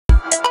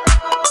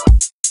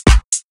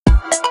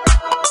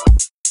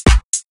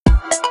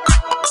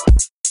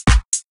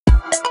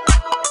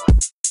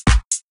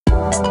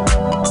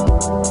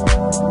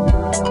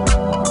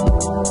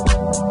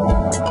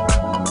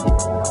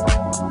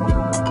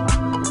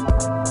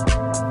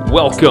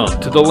Welcome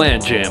to the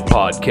Land Jam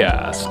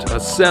Podcast, a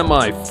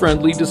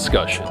semi-friendly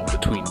discussion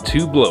between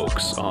two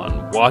blokes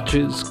on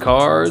watches,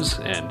 cars,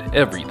 and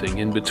everything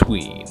in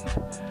between.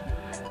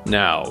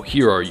 Now,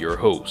 here are your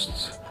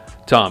hosts,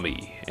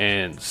 Tommy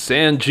and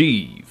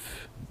Sanjeev.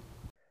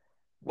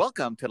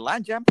 Welcome to the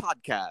Land Jam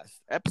Podcast,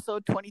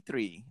 episode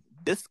 23.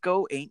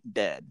 Disco ain't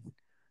dead.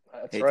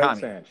 That's Hey, right,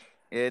 Tommy. Sanj.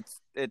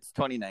 It's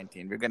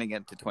 2019. We're gonna get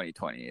into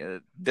 2020.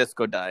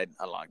 Disco died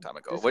a long time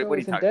ago. Disco what are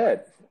you isn't talking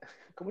dead.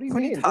 What do you What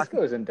are you mean? talking-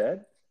 Disco isn't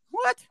dead.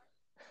 What?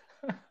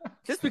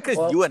 Just because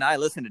Well- you and I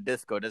listen to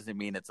disco doesn't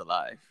mean it's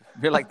alive.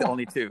 We're like the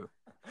only two.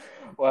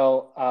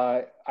 Well,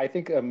 I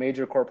think a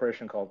major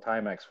corporation called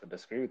Timex would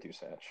disagree with you,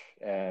 Sanj.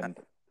 And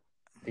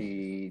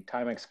the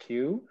Timex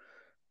Q,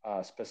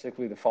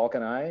 specifically the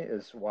Falcon Eye,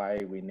 is why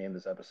we named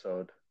this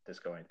episode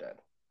Disco Ain't Dead.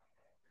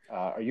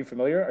 Are you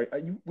familiar?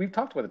 We've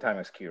talked about the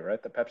Timex Q,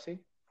 right? The Pepsi?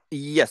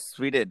 Yes,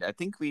 we did. I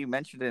think we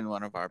mentioned it in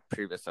one of our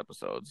previous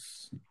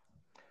episodes.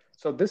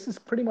 So this is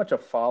pretty much a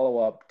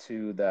follow-up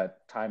to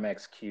that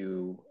Timex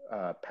Q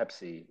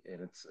Pepsi, and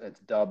it's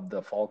dubbed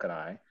the Falcon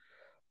Eye.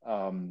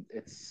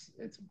 It's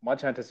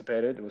much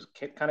anticipated. It was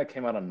kind of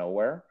came out of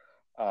nowhere,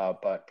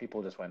 but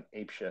people just went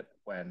apeshit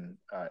when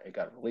it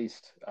got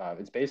released.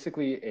 It's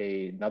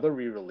basically another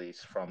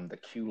re-release from the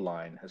Q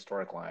line,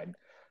 historic line.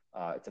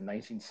 It's a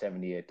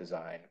 1978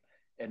 design,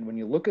 and when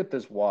you look at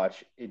this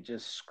watch, it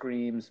just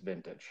screams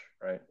vintage,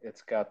 right?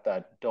 It's got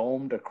that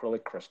domed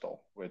acrylic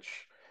crystal,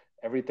 which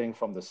everything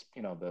from this,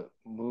 the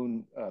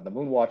moon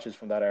watches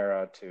from that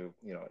era to,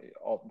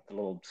 all the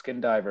little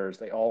skin divers,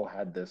 they all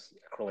had this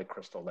acrylic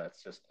crystal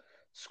that's just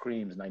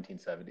screams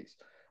 1970s.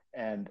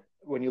 And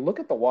when you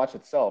look at the watch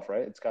itself,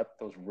 right, it's got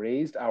those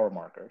raised hour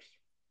markers.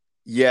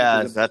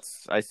 Yeah,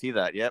 I see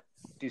that. Yep.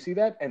 Do you see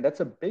that? And that's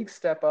a big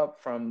step up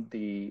from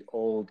the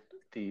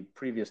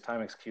previous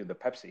Timex Q, the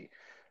Pepsi,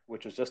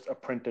 which was just a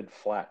printed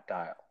flat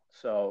dial.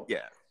 So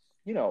Yeah.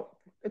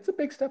 It's a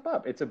big step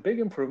up. It's a big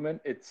improvement.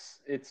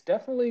 It's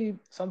definitely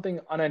something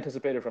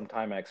unanticipated from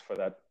Timex for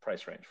that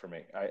price range for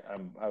me.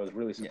 I was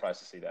really surprised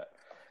to see that.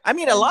 I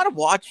mean, a lot of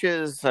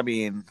watches. I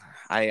mean,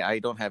 I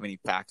don't have any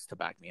facts to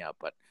back me up,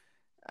 but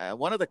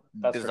one of the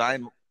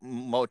design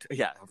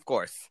yeah, of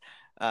course.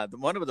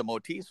 One of the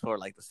motifs for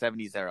like the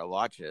 70s era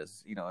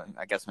watches,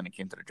 I guess when it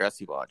came to the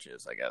dressy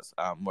watches,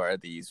 were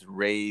these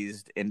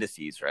raised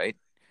indices, right?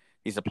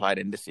 These applied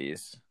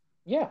indices.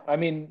 Yeah, I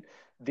mean,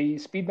 the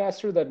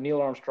Speedmaster that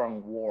Neil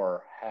Armstrong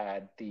wore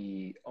had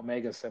the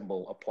Omega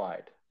symbol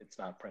applied. It's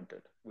not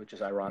printed, which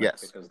is ironic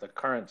because the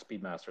current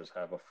Speedmasters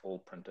have a full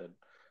printed,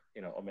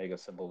 Omega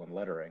symbol and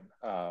lettering.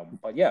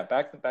 But yeah,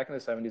 back in the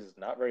 70s, it's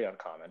not very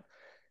uncommon.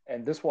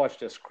 And this watch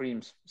just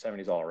screams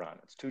 70s all around.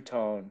 It's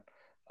two-tone.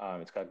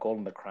 It's got gold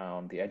in the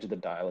crown. The edge of the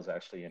dial is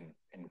actually in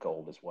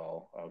gold as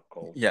well.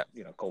 Gold,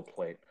 gold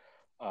plate,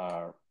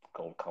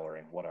 gold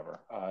coloring, whatever.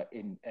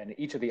 And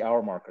each of the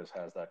hour markers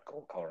has that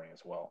gold coloring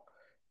as well.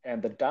 And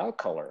the dial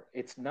color,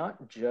 it's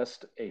not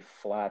just a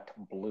flat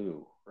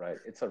blue, right?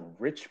 It's a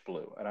rich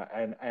blue. And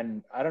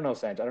I don't know,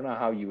 Sanj, I don't know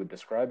how you would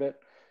describe it.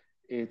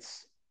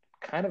 It's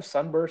kind of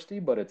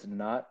sunbursty, but it's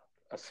not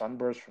a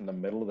sunburst from the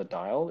middle of the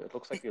dial. It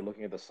looks like you're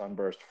looking at the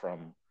sunburst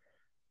from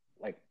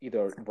like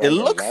either right it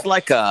looks left.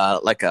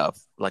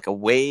 like a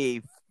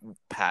wave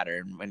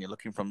pattern when you're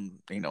looking from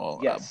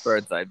a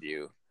bird's eye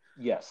view.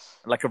 Yes,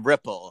 like a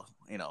ripple.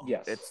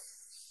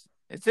 Yes,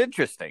 it's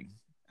interesting.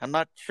 I'm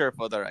not sure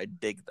whether I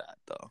dig that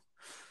though.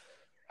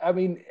 I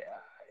mean,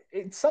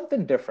 it's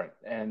something different,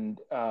 and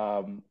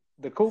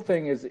the cool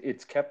thing is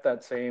it's kept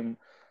that same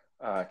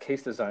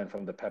case design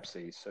from the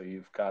Pepsi. So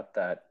you've got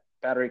that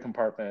battery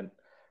compartment.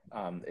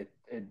 It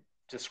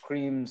just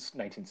screams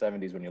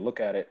 1970s when you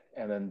look at it,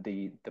 and then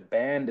the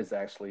band is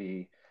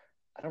actually,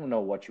 I don't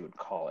know what you would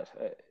call it.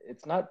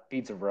 It's not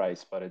beads of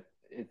rice, but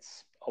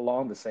it's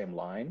along the same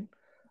line.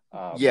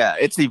 Yeah,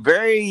 it's a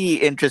very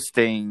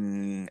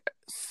interesting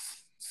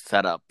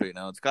setup.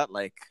 It's got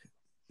like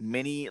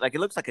it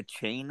looks like a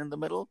chain in the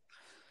middle,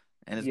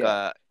 and it's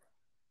got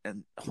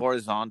and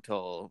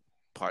horizontal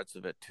parts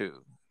of it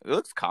too. It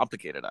looks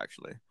complicated,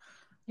 actually.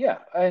 Yeah,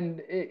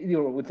 and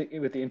with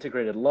the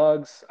integrated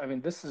lugs, I mean,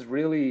 this is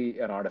really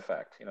an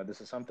artifact. This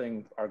is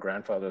something our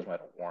grandfathers might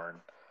have worn,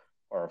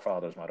 or our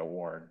fathers might have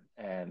worn,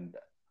 and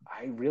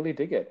I really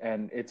dig it.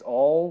 And it's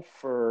all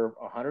for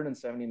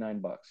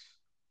 $179.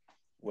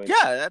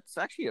 Yeah, that's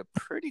actually a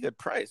pretty good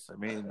price. I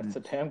mean, it's a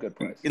damn good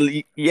price.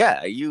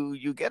 Yeah,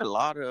 you get a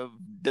lot of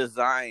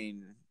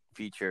design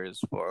features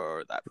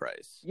for that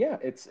price. Yeah,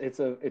 it's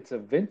a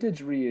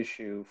vintage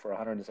reissue for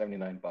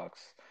 $179.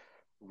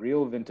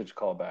 Real vintage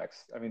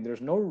callbacks. I mean, there's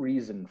no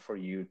reason for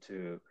you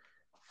to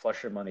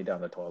flush your money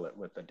down the toilet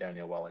with a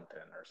Daniel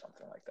Wellington or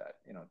something like that.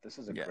 This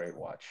is a great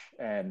watch.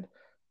 And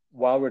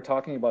while we're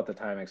talking about the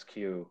Timex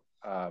Q,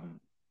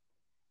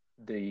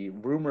 the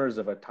rumors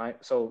of a time.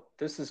 So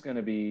this is going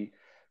to be.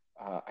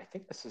 I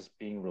think this is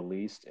being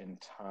released in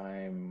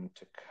time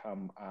to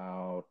come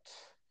out.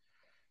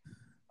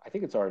 I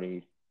think it's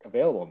already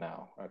available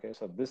now. Okay,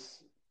 so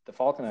the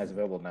Falcon Eye is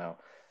available now.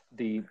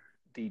 The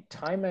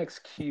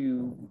Timex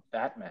Q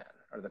Batman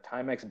or the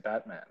Timex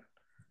Batman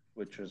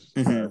which was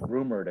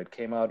rumored. It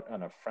came out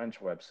on a French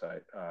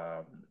website.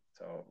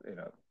 So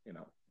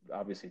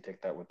obviously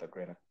take that with a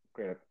grain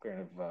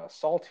of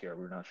salt here.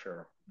 We're not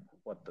sure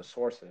what the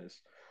source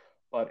is,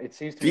 but it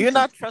seems to. Do you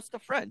not trust the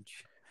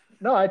French?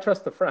 No, I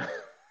trust the French.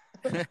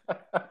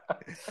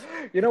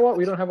 You know what?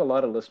 We don't have a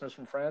lot of listeners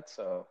from France,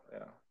 so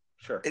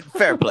sure.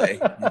 Fair play.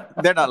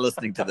 They're not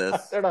listening to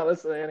this. They're not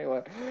listening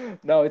anyway.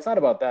 No, it's not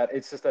about that.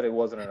 It's just that it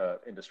wasn't an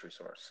industry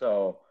source.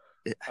 So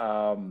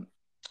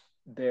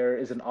there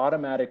is an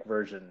automatic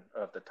version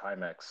of the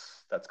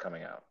Timex that's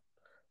coming out.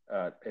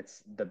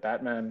 It's the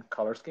Batman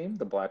color scheme,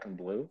 the black and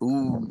blue.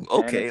 Ooh,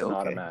 okay, and it's an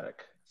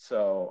automatic.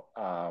 So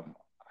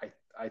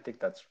I think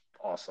that's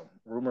awesome.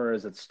 Rumor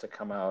is it's to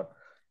come out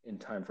in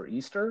time for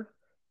Easter.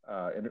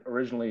 And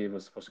originally it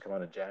was supposed to come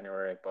out in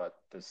January, but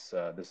this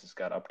has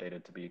got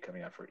updated to be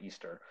coming out for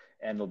Easter,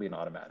 and it'll be an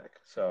automatic.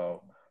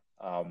 So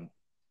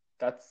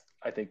that's,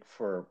 I think,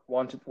 for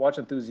watch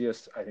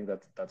enthusiasts, I think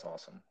that's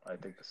awesome. I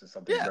think this is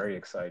something very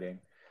exciting.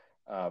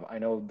 I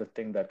know the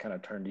thing that kind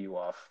of turned you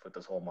off with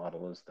this whole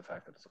model is the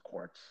fact that it's a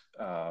quartz.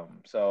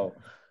 So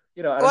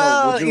I don't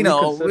know. Would you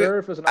consider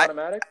if it was an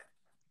automatic?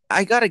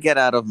 I got to get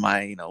out of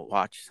my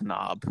watch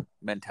snob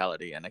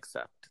mentality and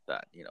accept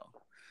that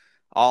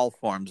all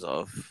forms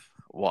of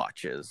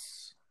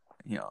watches,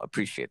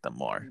 appreciate them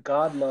more.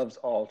 God loves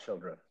all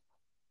children.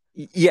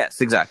 Yes,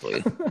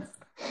 exactly.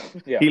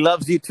 Yeah, he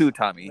loves you too,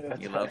 Tommy.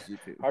 He loves you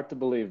too. Hard to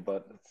believe,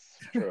 but it's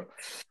true.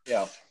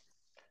 Yeah.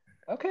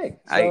 Okay.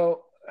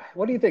 So,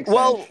 what do you think, Sanj?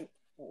 Well,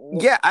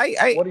 yeah,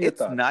 what are your it's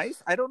thoughts?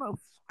 nice. I don't know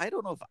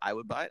if I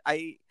would buy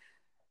it.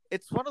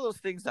 It's one of those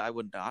things that I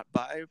would not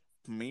buy.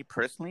 Me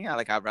personally,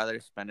 I'd rather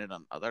spend it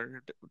on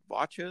other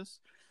watches.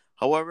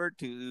 However,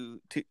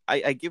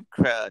 I give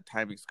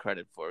Timex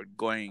credit for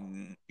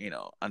going,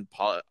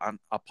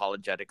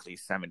 unapologetically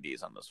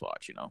 70s on this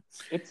watch.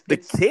 The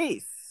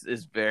case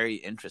is very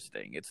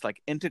interesting. It's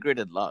like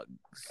integrated lugs.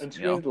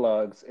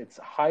 Lugs. It's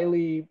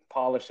highly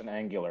polished and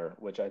angular,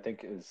 which I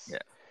think is,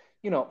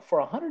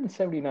 for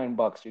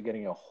 $179, you're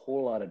getting a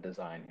whole lot of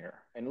design here.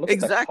 And look at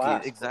the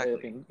clasp. Exactly.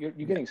 I mean, you're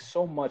getting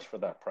so much for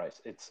that price.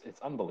 It's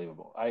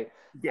unbelievable. I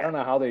don't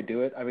know how they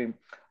do it. I mean,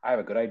 I have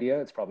a good idea.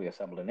 It's probably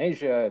assembled in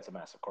Asia. It's a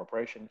massive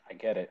corporation. I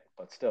get it,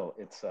 but still,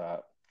 it's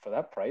for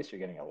that price, you're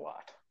getting a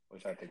lot,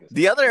 which I think is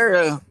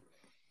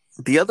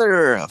the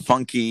other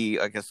funky,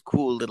 I guess,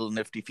 cool little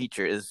nifty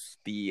feature is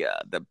the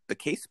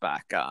case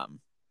back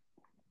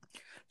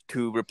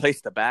to replace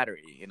the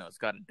battery. It's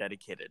got a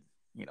dedicated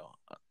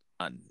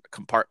on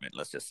compartment,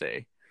 let's just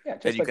say. Yeah,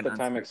 just like the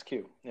Timex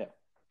Q.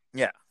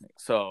 Yeah.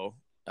 So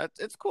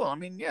it's cool. I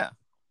mean, yeah.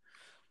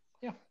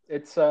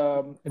 It's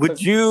would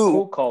you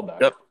cool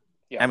callback. Yep.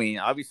 Yeah. I mean,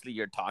 obviously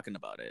you're talking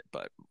about it,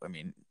 but I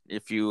mean,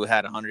 if you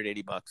had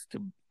 $180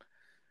 to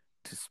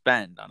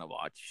spend on a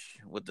watch,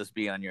 would this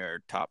be on your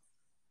top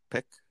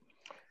pick?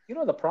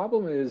 The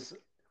problem is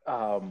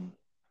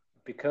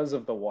because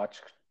of the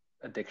watch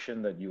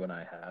addiction that you and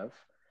I have,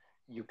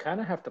 you kind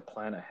of have to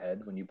plan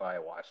ahead when you buy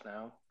a watch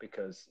now,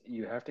 because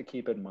you have to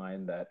keep in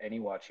mind that any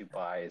watch you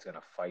buy is going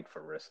to fight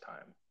for wrist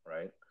time,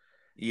 right?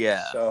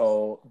 Yeah.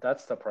 So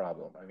that's the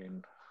problem. I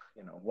mean,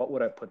 what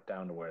would I put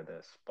down to wear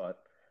this? But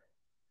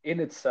in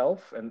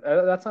itself, and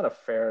that's not a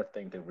fair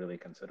thing to really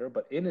consider,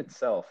 but in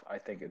itself, I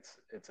think it's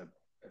a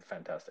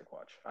fantastic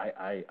watch.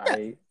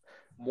 I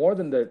more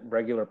than the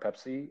regular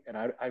Pepsi, and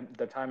I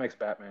the Timex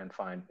Batman,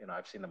 fine.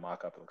 I've seen the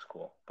mock-up; it looks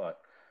cool, but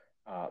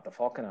the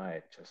Falcon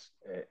Eye,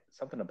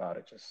 something about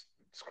it just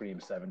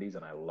screams 70s,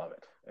 and I love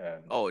it.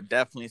 And it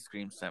definitely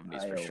screams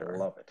 70s for sure. I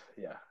love it.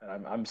 Yeah,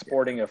 and I'm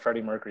sporting a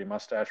Freddie Mercury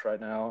mustache right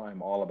now.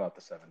 I'm all about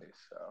the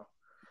 70s. So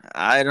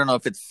I don't know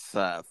if it's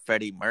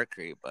Freddie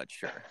Mercury, but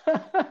sure.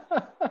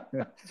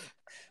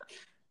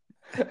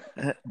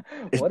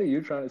 What are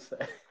you trying to say?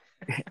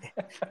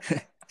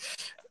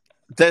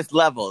 There's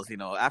levels,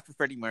 After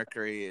Freddie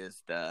Mercury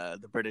is the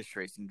British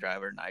racing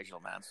driver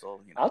Nigel Mansell.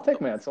 I'll take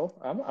Mansell.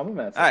 I'm a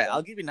Mansell. All right,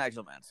 I'll give you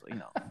Nigel Mansell.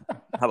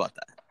 How about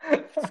that?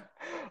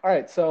 All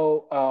right,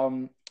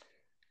 so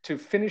to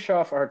finish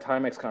off our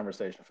Timex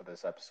conversation for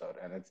this episode,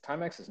 and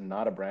Timex is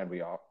not a brand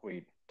we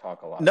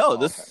talk a lot. No,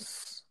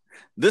 this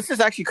is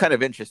actually kind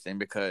of interesting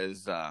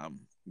because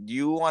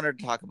you wanted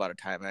to talk about a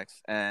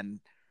Timex,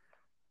 and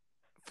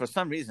for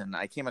some reason,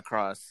 I came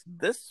across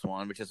this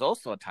one, which is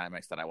also a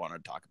Timex that I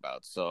wanted to talk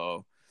about.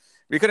 So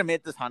we could have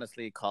made this,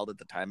 honestly, called it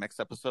the Timex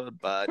episode,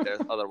 but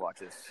there's other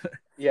watches.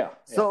 Yeah.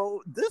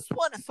 So this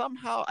one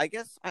somehow, I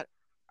guess, I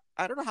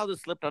don't know how this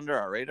slipped under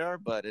our radar,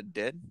 but it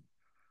did,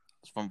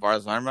 from far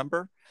as I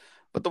remember.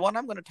 But the one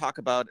I'm going to talk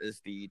about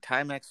is the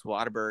Timex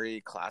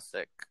Waterbury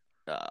Classic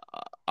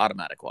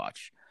automatic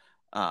watch.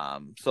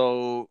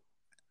 So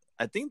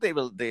I think they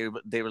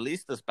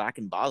released this back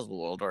in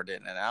Baselworld, or they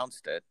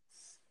announced it.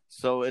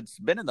 So it's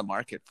been in the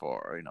market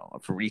for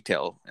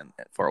retail and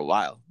for a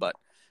while, but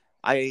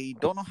I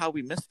don't know how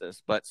we missed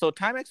this. But so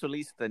Timex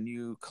released a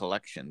new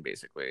collection,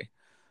 basically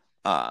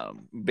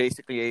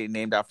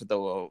named after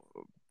the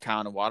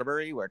town of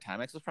Waterbury, where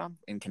Timex is from,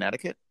 in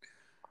Connecticut.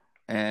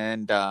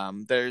 And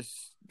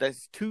there's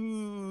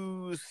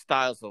two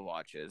styles of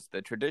watches: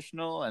 the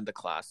traditional and the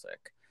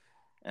classic.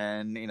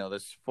 And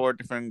there's 4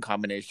 different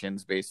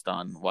combinations based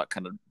on what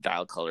kind of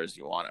dial colors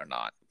you want or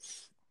not.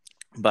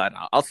 But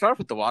I'll start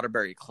with the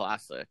Waterbury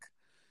Classic.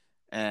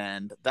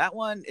 And that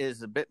one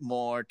is a bit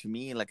more, to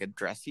me, like a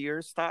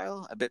dressier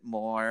style, a bit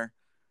more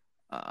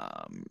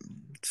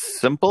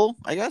simple,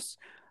 I guess.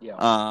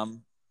 Yeah.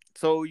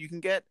 So you can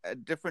get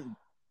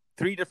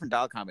 3 different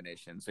dial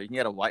combinations. So you can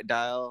get a white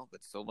dial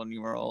with silver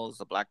numerals,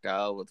 a black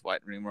dial with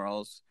white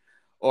numerals,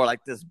 or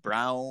like this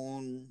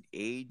brown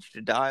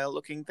aged dial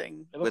looking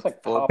thing. It looks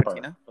like copper.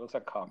 Patina. It looks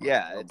like copper.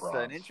 Yeah, it's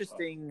an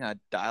interesting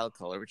dial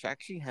color, which I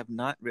actually have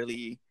not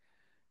really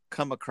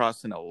come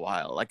across in a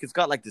while. Like it's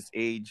got like this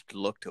aged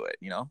look to it,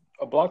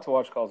 A Block to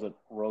Watch calls it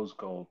rose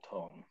gold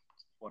tone,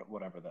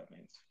 whatever that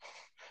means.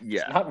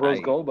 Yeah, it's not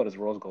rose gold, but it's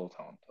rose gold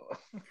tone.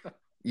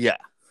 Yeah,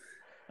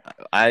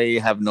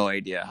 I have no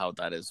idea how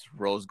that is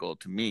rose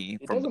gold to me.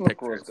 It from doesn't the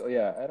look rose gold.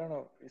 Yeah, I don't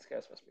know. These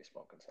guys must be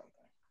smoking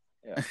something.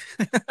 Yeah.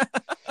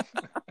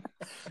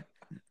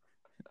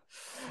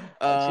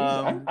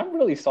 I'm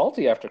really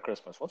salty after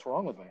Christmas. What's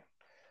wrong with me?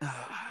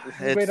 This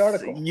is a great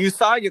article. You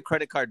saw your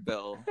credit card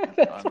bill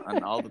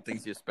on all the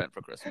things you spent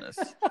for Christmas.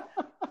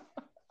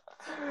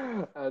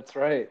 That's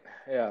right.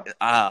 Yeah.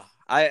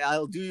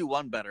 I'll do you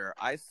one better.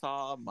 I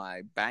saw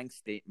my bank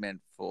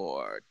statement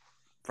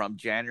from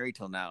January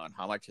till now and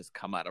how much has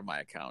come out of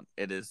my account.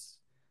 It is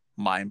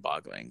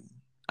mind-boggling.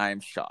 I am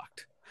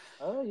shocked.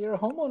 Oh, you're a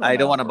homeowner. I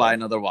don't want to buy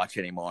another watch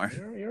anymore.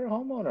 You're a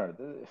homeowner.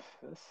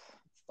 It's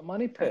the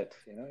money pit.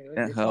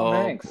 You're Tom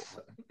Hanks.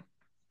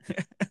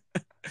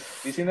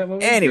 You seen that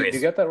movie? Anyways, did you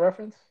get that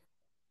reference?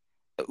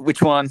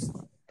 Which one?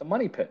 The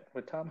Money Pit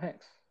with Tom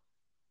Hanks.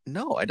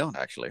 No, I don't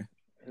actually.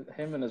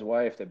 Him and his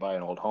wife, they buy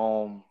an old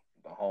home.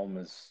 The home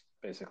is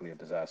basically a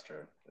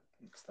disaster.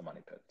 It's the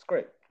Money Pit. It's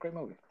great. Great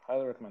movie.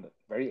 Highly recommend it.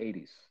 Very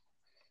 80s.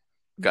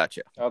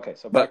 Gotcha. Okay,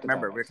 so but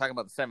remember, we're talking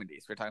about the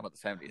 70s. We're talking about the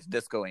 70s.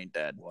 Disco ain't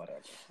dead. Whatever.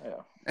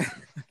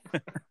 Yeah.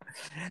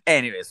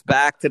 Anyways,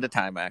 back to the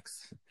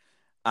Timex.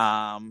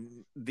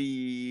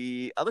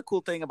 The other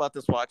cool thing about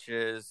this watch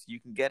is you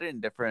can get it in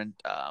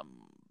different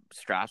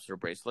straps or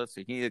bracelets.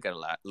 So you can either get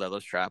a leather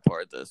strap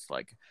or this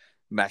like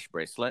mesh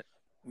bracelet.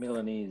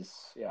 Milanese,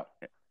 yeah.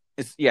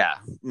 It's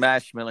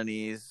mesh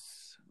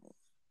Milanese.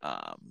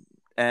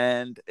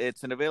 And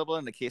it's available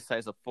in the case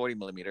size of 40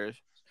 millimeters.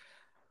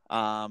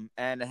 And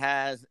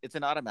it's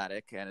an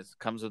automatic and it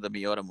comes with a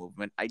Miyota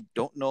movement. I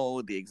don't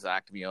know the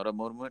exact Miyota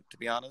movement, to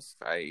be honest.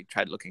 I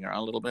tried looking around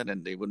a little bit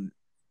and they wouldn't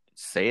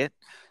say it,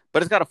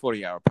 but it's got a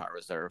 40-hour power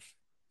reserve.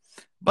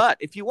 But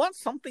if you want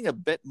something a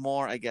bit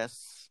more, I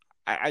guess,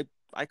 I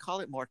call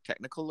it more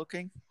technical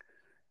looking,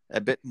 a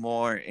bit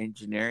more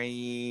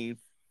engineering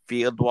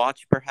field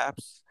watch,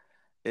 perhaps,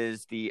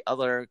 is the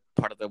other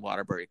part of the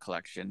Waterbury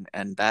collection,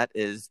 and that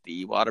is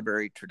the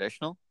Waterbury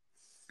Traditional.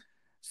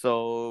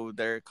 So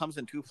there comes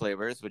in 2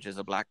 flavors, which is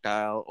a black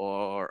dial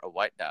or a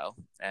white dial,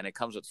 and it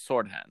comes with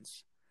sword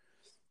hands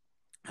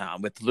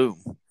with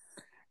lume.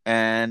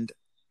 And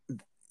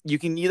you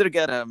can either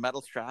get a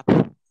metal strap,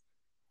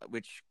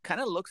 which kind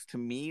of looks to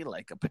me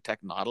like a Patek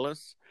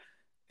Nautilus.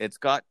 It's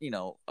got,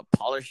 a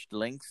polished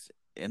links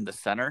in the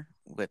center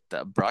with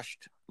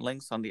brushed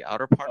links on the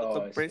outer part of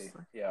the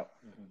bracelet. Yeah.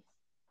 Mm-hmm.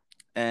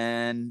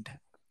 And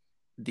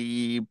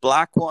the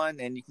black one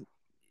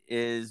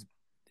is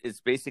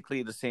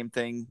basically the same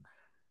thing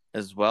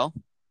as well.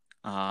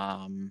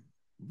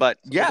 But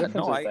so yeah,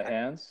 the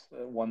hands.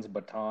 One's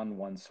baton,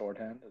 one's sword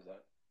hand. Is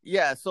that?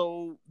 Yeah.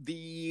 So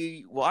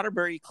the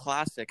Waterbury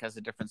Classic has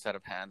a different set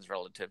of hands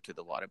relative to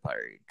the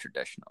Waterbury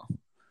Traditional.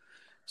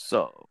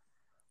 So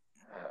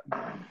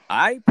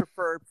I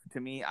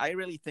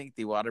really think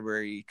the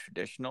Waterbury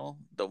Traditional,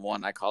 the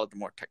one I call it the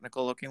more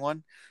technical looking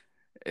one,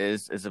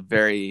 is a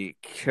very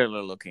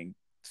killer looking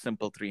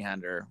simple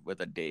 3-hander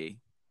with a date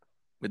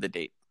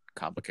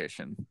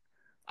complication.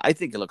 I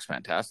think it looks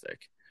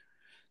fantastic.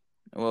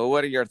 Well,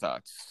 what are your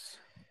thoughts?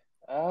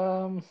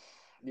 I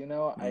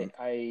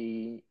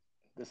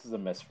this is a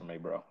miss for me,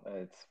 bro.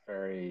 It's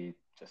very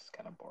just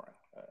kind of boring.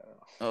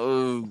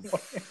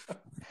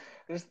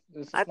 There's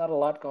just not a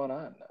lot going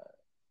on.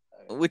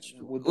 Would this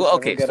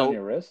ever get on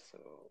your wrist?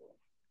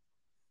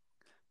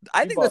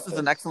 I think this is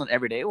an excellent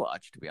everyday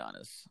watch, to be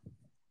honest.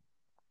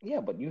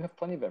 Yeah, but you have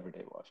plenty of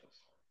everyday watches.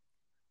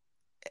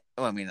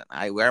 Well, I mean,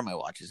 I wear my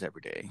watches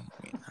every day.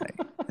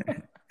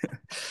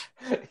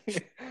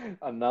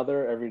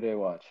 Another everyday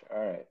watch. All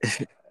right.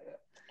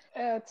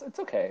 It's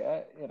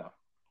okay.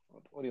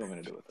 What do you want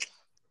me to do with this?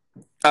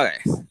 Okay,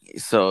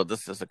 so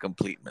this is a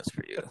complete miss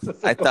for you.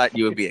 I thought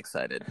you would be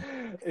excited.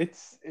 It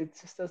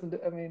just doesn't.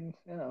 Give me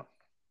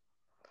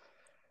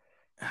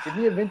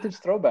a vintage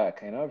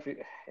throwback. If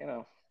you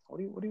what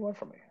do you want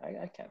from me?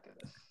 I can't do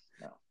this.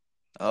 No.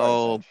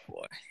 Oh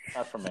boy,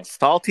 not for me.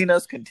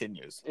 Saltiness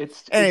continues.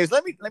 Anyways,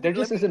 let me. There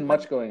just isn't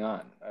much going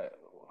on.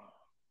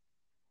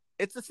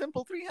 It's a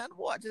simple 3-hand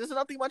watch. There's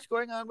nothing much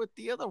going on with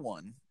the other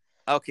one.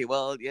 Okay,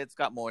 well, it's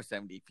got more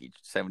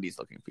 70s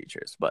looking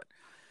features, but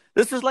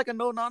this is like a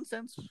no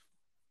nonsense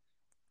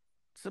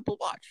simple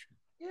watch.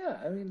 Yeah,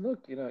 I mean, look,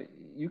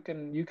 you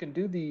can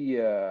do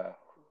the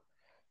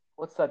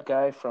what's that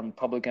guy from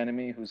Public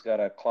Enemy who's got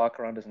a clock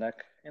around his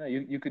neck?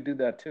 You could do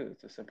that too.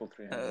 It's a simple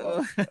three-hand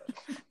watch.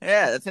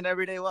 Yeah, that's an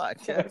everyday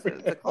watch. It's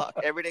a clock,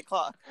 everyday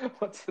clock.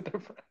 What's the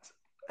difference?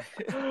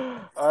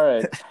 All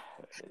right.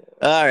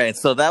 All right,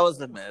 so that was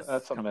a miss.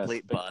 That's a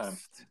complete miss,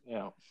 bust. Time.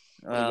 Yeah.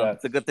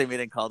 It's a good thing we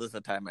didn't call this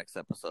a Timex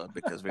episode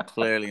because we're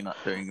clearly not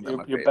doing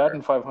them. You're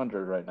batting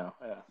 500 right now.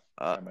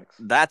 Yeah.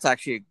 That's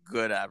actually a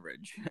good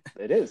average.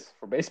 It is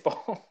for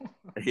baseball.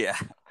 Yeah.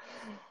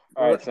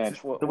 All right,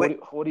 Sanch. What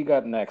do you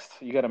got next?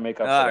 You got to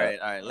make up. All for right.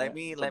 that. All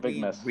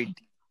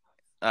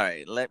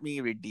right. Let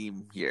me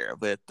redeem here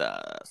with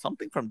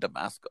something from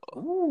Damasco.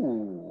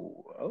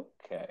 Ooh.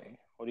 Okay.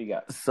 What do you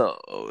got? So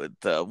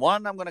the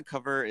one I'm going to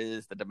cover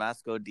is the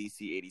Damasco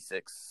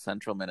DC86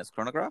 Central Minutes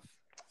Chronograph.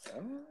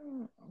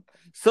 Oh, okay.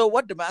 So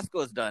what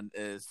Damasco has done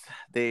is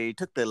they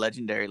took the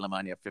legendary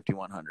Lemania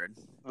 5100.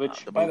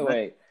 Which, by the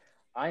way,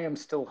 I am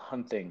still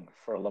hunting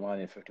for a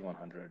Lemania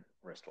 5100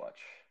 wristwatch.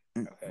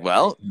 Okay.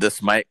 Well,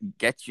 this might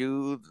get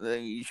you.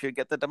 You should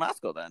get the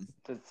Damasco then.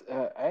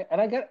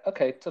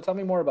 Okay. So tell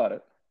me more about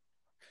it.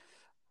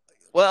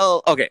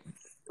 Well, okay.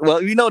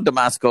 Well,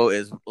 Damasco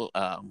is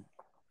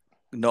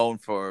known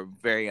for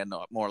very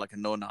more like a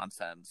no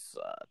nonsense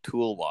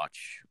tool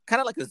watch, kind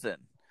of like a Zen.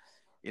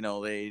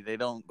 They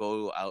don't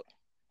go out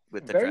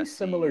with the very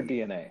similar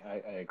DNA.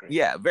 I agree.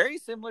 Yeah, very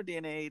similar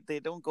DNA. They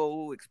don't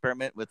go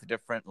experiment with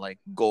different like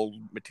gold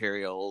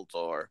materials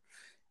or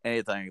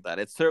anything like that.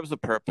 It serves a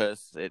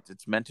purpose.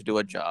 It's meant to do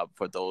a job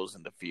for those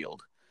in the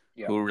field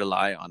who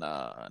rely on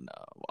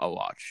a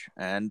watch,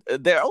 and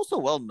they're also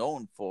well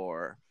known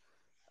for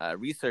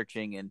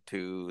researching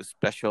into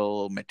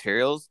special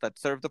materials that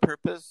serve the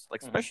purpose,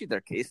 like especially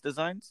their case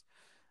designs.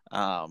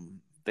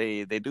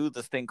 They do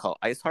this thing called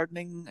ice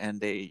hardening,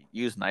 and they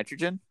use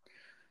nitrogen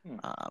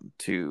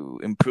to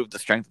improve the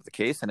strength of the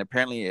case, and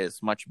apparently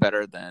is much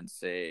better than,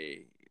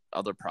 say,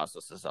 other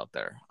processes out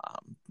there.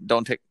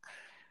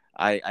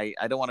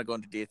 I don't want to go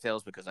into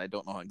details because I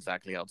don't know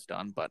exactly how it's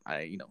done, but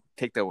I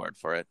take their word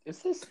for it.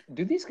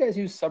 Do these guys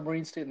use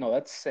submarine steel? No,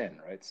 that's Sin,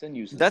 right? Sin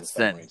uses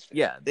submarine steel.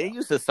 Yeah, they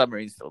use the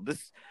submarine steel.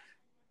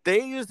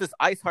 They use this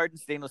ice hardened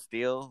stainless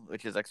steel,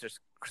 which is extra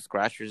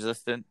scratch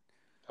resistant.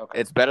 Okay.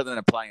 It's better than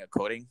applying a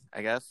coating,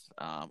 I guess,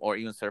 or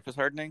even surface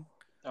hardening.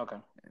 Okay.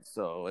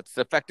 So it's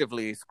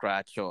effectively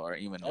scratch or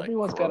even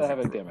everyone's got to have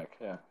a gimmick.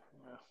 Yeah.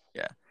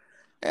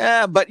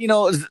 Yeah, but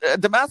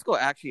Damasco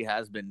actually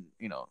has been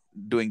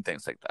doing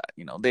things like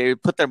that. They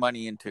put their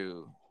money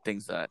into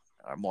things that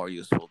are more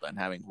useful than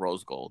having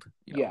rose gold.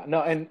 Yeah,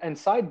 no, and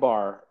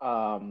sidebar.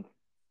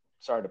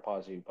 Sorry to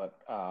pause you, but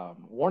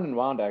Worn and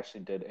Wound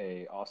actually did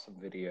a awesome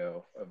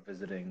video of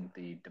visiting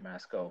the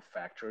Damasco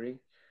factory.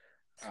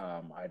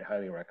 I'd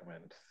highly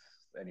recommend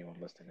anyone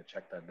listening to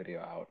check that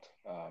video out.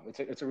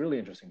 It's a really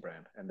interesting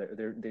brand, and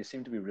they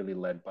seem to be really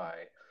led by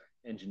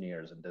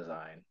engineers and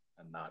design,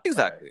 and not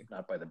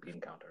by the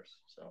bean counters.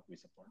 So we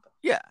support them.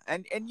 Yeah,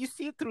 and you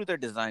see it through their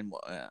design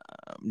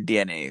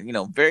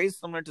DNA. Very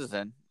similar to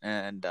Zen,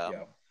 and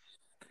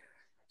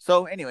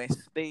so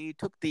anyways, they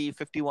took the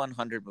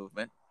 5100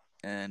 movement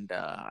and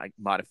I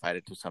modified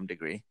it to some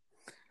degree,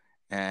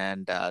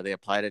 and they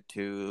applied it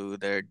to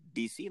their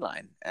DC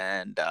line,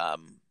 and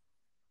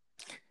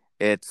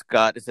it's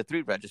a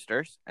 3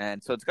 registers,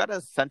 and so it's got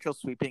a central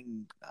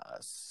sweeping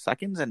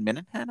seconds and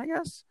minute hand, I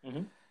guess,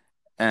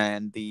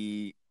 and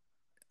the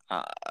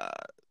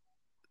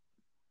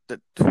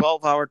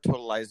 12-hour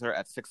totalizer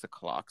at 6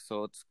 o'clock.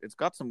 So it's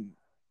got some.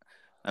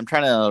 I'm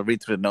trying to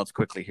read through the notes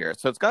quickly here.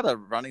 So it's got a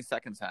running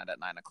seconds hand at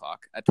 9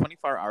 o'clock, a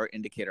 24-hour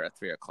indicator at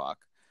 3 o'clock,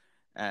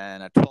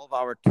 and a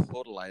 12-hour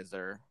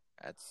totalizer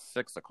at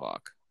 6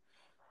 o'clock.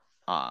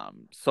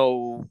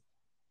 So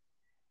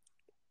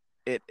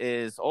it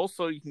is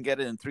also, you can get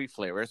it in 3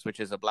 flavors, which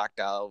is a black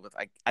dial with,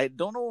 I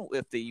don't know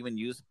if they even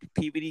use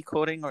PVD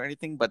coating or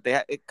anything, but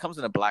it comes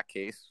in a black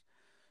case.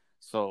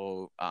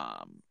 So,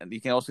 and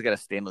you can also get a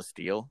stainless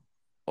steel,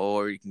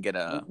 or you can get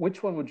a...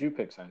 Which one would you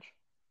pick, Sanch?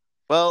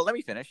 Well, let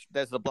me finish.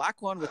 There's the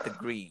black one with the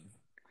green.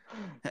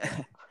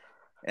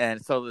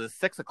 And so the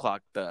 6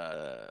 o'clock,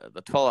 the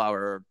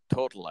 12-hour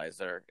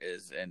totalizer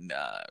is in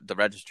the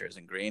registers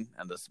in green,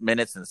 and the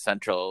minutes and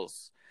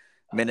centrals,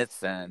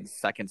 minutes and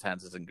seconds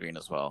hands is in green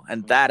as well.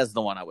 And that is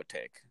the one I would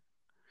take.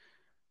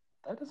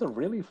 That is a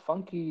really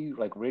funky,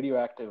 like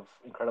radioactive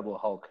Incredible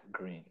Hulk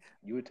green.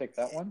 You would take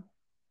that one?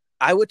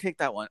 I would take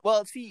that one.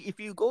 Well, see, if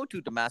you go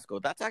to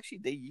Damasco, that's actually,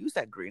 they use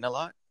that green a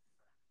lot.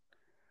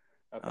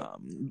 Okay.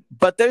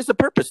 But there's a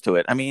purpose to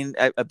it. I mean,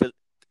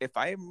 if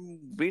I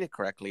read it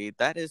correctly,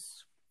 that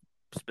is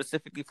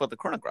specifically for the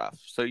chronograph,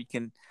 so you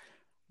can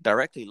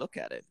directly look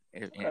at it.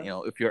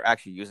 If you're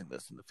actually using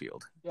this in the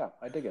field. Yeah,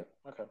 I dig it.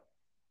 Okay.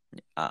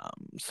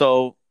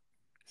 So,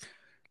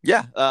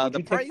 yeah.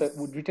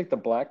 Would you take the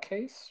black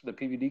case, the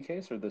PVD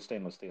case, or the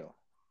stainless steel?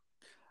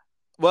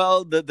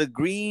 Well, the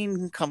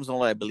green comes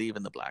only, I believe,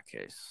 in the black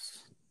case.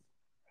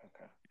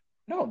 Okay.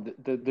 No,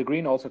 the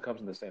green also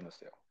comes in the stainless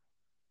steel.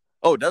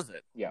 Oh, does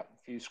it? Yeah.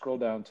 If you scroll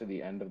down to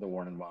the end of the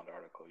Worn and Wound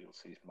article, you'll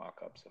see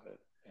mock-ups of it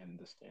in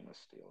the stainless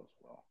steel as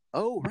well.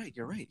 Oh, right.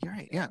 You're right.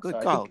 Yeah. Good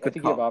so call. I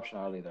think you have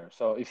optionality there.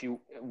 So if you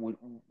would,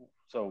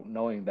 so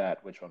knowing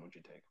that, which one would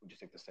you take? Would you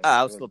take the stainless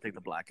I'll steel still take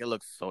the black. It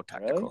looks so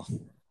technical.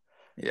 Really?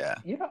 Yeah.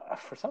 You know,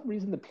 for some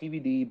reason, the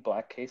PVD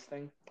black case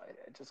thing,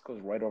 it just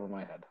goes right over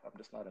my head. I'm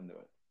just not into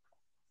it.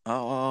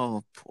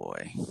 Oh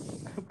boy.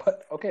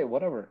 But okay,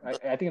 whatever. I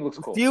think it looks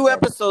cool. A few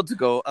episodes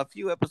ago,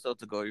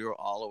 you were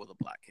all over the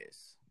black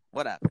case.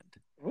 What happened?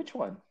 Which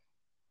one?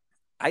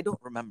 I don't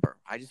remember.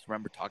 I just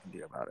remember talking to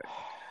you about it.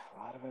 A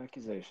lot of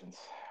accusations.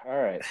 All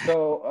right.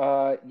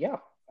 So, yeah,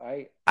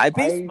 I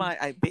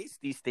base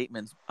these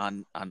statements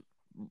on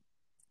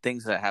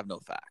things that have no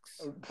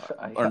facts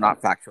or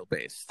not factual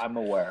based. I'm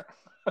aware.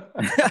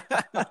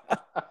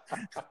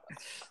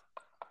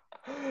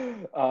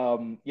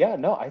 Yeah,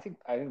 no, I think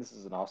this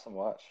is an awesome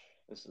watch.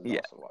 This is an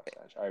awesome watch.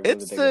 I really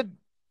dig it.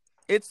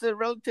 It's a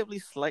relatively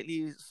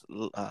slightly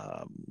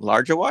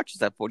larger watch.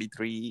 It's at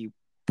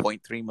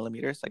 43.3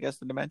 millimeters, I guess,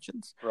 the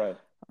dimensions. Right.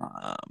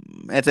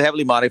 It's a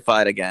heavily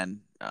modified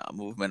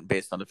movement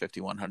based on the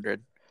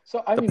 5100.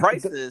 So the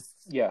price is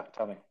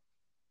tell me,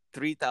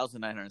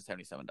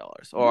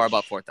 $3,977, or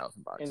about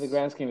 $4,000. In the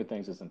grand scheme of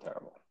things, isn't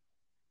terrible.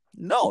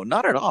 No,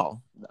 not at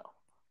all. No.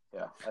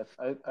 Yeah,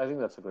 I think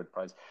that's a good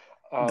price.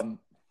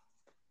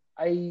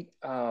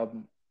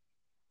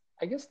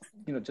 I guess,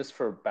 just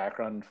for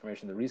background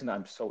information, the reason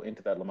I'm so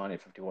into that Lemania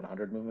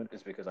 5100 movement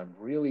is because I'm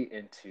really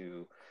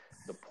into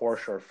the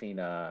Porsche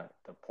Orfina,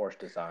 the Porsche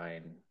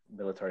design,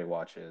 military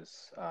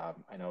watches.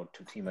 I know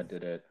Tutima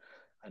did it.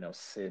 I know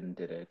Sin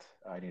did it.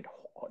 I need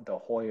the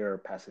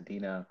Heuer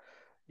Pasadena.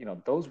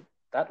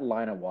 That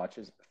line of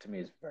watches to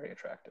me is very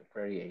attractive,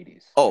 very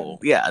 80s. Oh,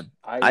 yeah.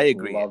 I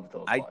agree. I love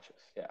those watches.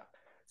 Yeah.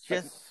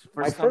 Just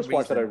my first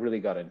watch that I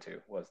really got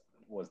into was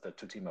the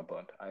Tutima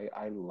Bund.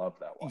 I love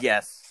that watch.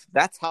 Yes,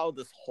 that's how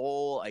this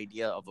whole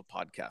idea of a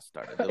podcast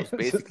started. It was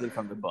basically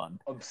from the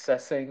Bund.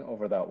 Obsessing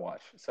over that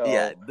watch. So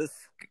yeah,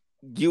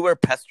 you were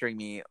pestering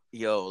me.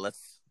 Yo,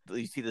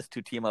 you see this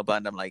Tutima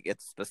Bund? I'm like,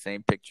 it's the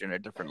same picture in a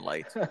different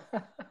light.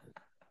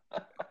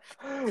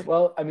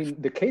 Well, I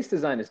mean, the case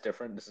design is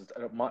different. This is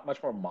a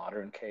much more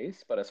modern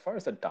case, but as far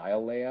as the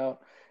dial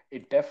layout,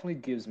 it definitely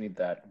gives me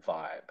that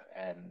vibe,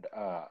 and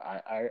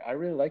I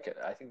really like it.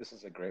 I think this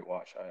is a great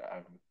watch.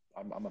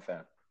 I'm a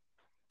fan.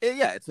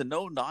 Yeah, it's a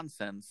no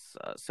nonsense,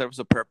 serves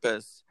a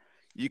purpose.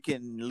 You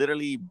can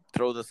literally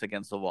throw this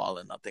against the wall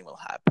and nothing will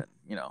happen.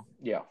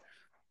 Yeah.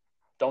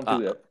 Don't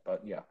do that,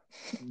 but yeah.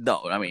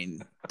 No, I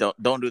mean,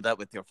 don't do that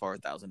with your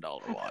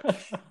 $4,000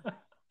 watch.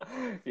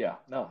 Yeah,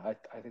 no, I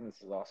think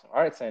this is awesome.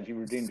 All right, Sanj, you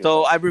redeemed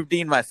yourself. So I've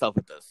redeemed myself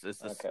with this. Is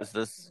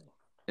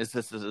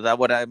that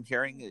what I'm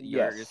hearing?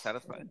 You're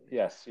satisfied?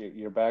 Yes,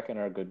 you're back in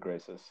our good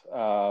graces.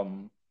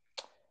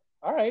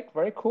 All right,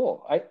 very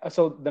cool.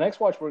 So the next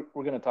watch we're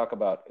going to talk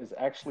about is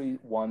actually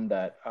one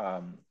that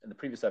in the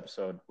previous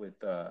episode with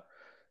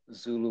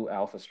Zulu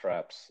Alpha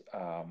straps,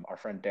 our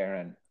friend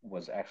Darren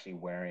was actually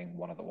wearing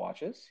one of the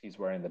watches. He's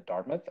wearing the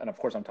Dartmouth, and of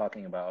course I'm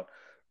talking about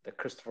the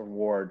Christopher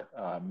Ward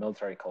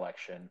military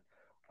collection.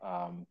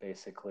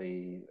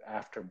 Basically,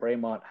 after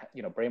Bremont,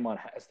 Bremont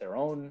has their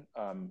own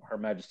Her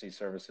Majesty's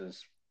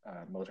Services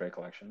military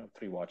collection of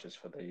 3 watches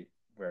for the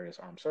various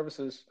armed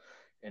services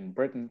in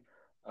Britain.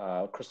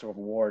 Christopher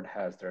Ward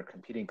has their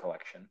competing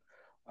collection.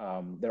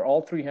 They're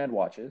all 3-hand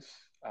watches.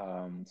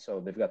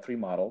 So they've got 3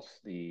 models: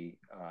 the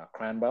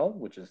Cranwell,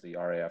 which is the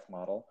RAF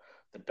model,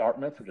 the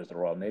Dartmouth, which is the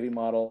Royal Navy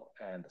model,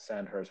 and the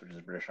Sandhurst, which is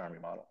the British Army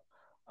model.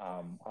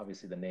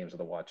 Obviously, the names of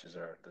the watches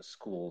are the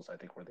schools, I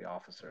think, where the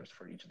officers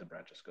for each of the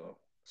branches go.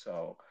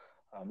 So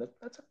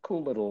that's a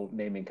cool little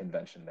naming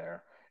convention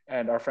there.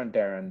 And our friend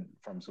Darren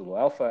from Zulu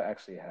Alpha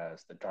actually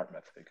has the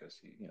Dartmouth because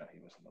he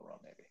was in the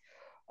Royal Navy.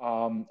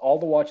 All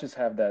the watches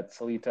have that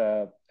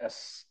Sellita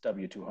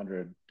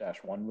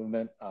SW200-1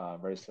 movement. I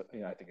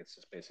think it's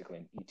just basically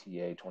an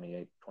ETA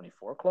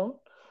 2824 clone.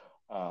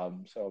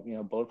 So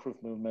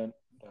bulletproof movement.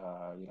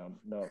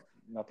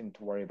 Nothing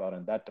to worry about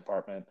in that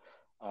department.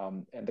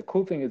 And the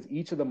cool thing is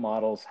each of the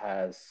models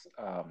has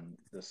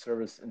the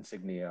service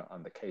insignia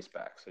on the case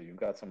back. So you've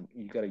got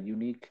a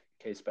unique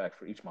case back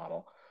for each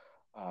model.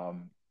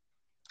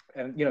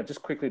 And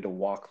just quickly to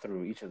walk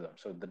through each of them.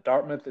 So the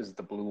Dartmouth is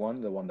the blue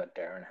one, the one that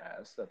Darren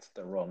has. That's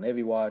the Royal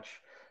Navy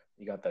watch.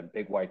 You got that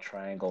big white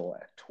triangle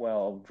at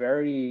 12,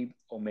 very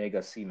Omega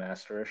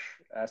Seamaster-ish.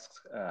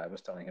 I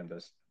was telling him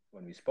this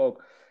when we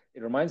spoke.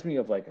 It reminds me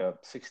of like a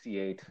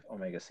 68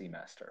 Omega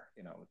Seamaster,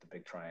 with the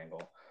big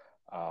triangle.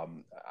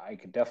 I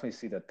could definitely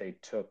see that they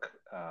took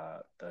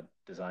the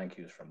design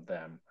cues from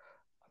them.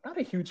 I'm not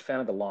a huge fan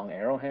of the long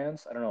arrow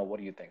hands. I don't know. What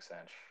do you think,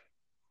 Sanj?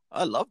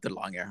 I love the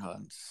long arrow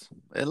hands.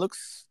 It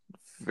looks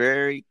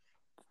very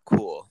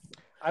cool.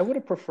 I would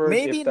have preferred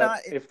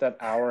if that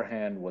hour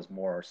hand was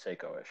more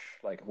Seiko-ish,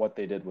 like what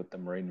they did with the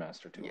Marine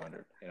Master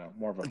 200.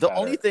 More of a the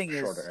only thing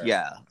is, arrow.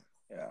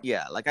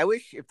 Yeah. Like I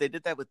wish if they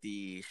did that with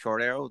the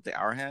short arrow, the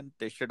hour hand,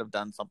 they should have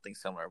done something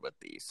similar with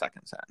the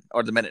seconds hand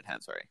or the minute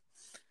hand. Sorry.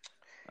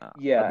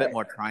 a bit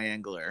more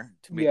triangular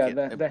to make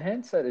it. The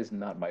handset is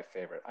not my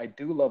favorite. I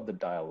do love the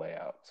dial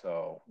layout.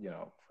 So,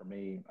 for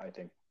me, I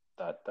think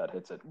that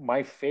hits it.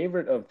 My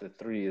favorite of the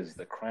three is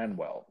the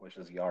Cranwell, which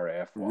is the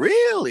RAF one.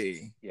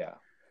 Really? Yeah.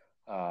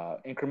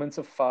 Increments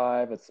of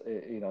 5. It's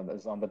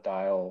on the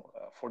dial.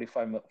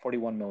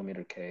 41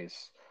 millimeter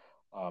case.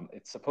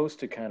 It's supposed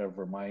to kind of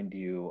remind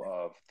you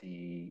of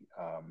the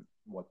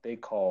what they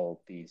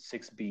call the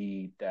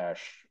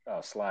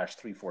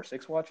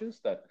 6B-/346 watches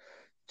that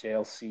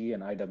JLC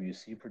and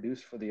IWC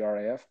produced for the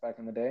RAF back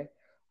in the day.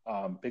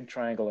 Big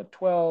triangle at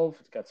 12.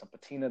 It's got some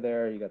patina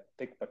there. You got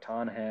thick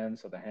baton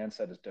hands, so the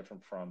handset is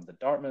different from the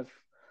Dartmouth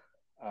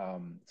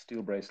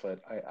steel bracelet.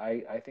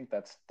 I think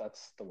that's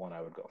the one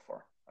I would go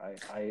for.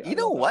 You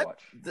know what?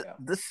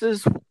 This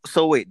is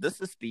so. Wait, this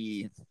is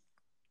the.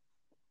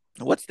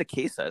 What's the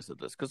case size of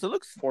this? Because it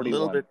looks 41. A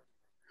little bit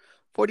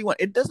 41.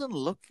 It doesn't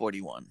look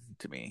 41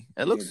 to me.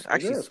 It looks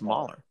actually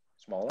smaller.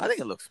 Smaller? I think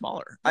it looks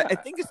smaller. Yeah. I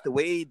think it's the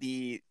way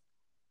the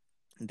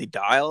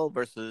dial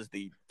versus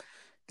the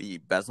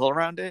bezel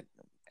around it,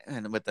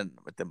 and with the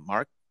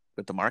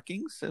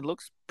markings, it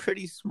looks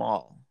pretty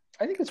small.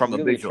 I think it's from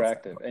really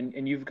attractive,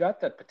 and you've got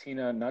that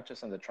patina not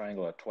just on the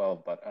triangle at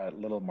 12, but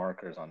little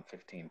markers on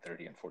 15,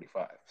 30, and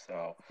 45.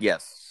 So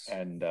yes,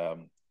 and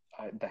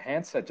the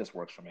handset just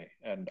works for me,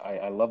 and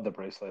I love the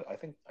bracelet. I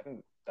think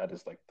that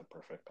is like the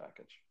perfect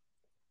package.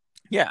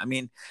 Yeah, I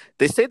mean,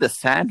 they say the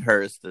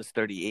Sandhurst is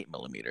 38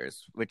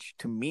 millimeters, which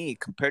to me,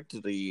 compared to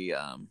the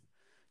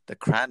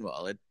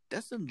Cranwell, it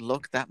doesn't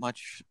look that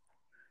much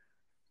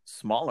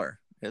smaller.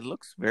 It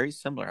looks very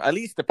similar. At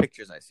least the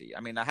pictures I see.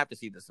 I mean, I have to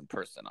see this in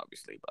person,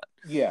 obviously, but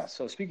yeah.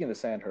 So speaking of the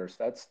Sandhurst,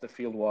 that's the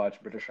Field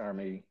Watch, British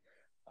Army.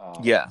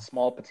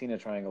 Small patina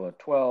triangle at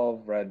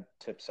 12, red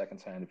tip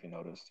seconds hand, if you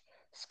noticed.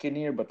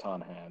 Skinnier baton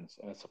hands,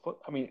 and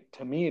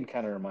to me, it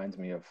kind of reminds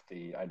me of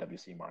the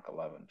IWC Mark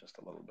 11 just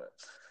a little bit.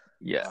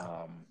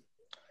 Yeah.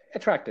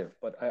 Attractive,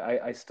 but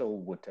I still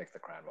would take the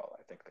Cranwell.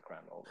 I think the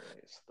Cranwell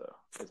really is the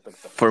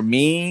for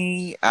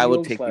me, I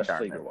would take the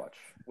Dartmouth watch.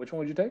 Which one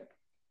would you take?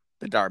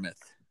 The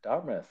Dartmouth.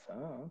 Dartmouth.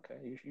 Oh,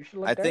 okay. You should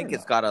look. I think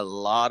it's got a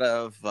lot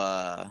of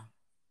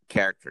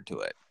character to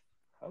it.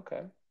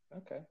 Okay.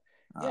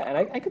 Yeah, and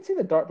I could see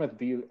the Dartmouth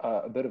be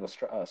a bit of a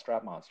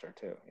strap monster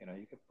too.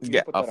 You could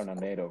put that on a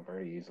NATO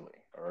very easily,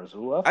 or a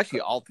Zula.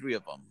 Actually, all three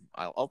of them,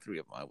 I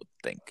would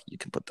think you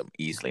can put them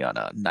easily on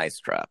a nice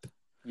strap.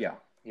 Yeah.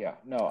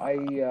 No,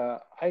 I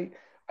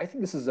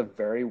think this is a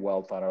very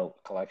well thought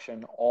out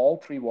collection. All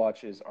three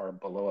watches are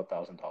below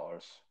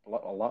 $1,000, a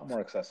lot more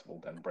accessible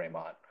than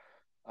Bremont.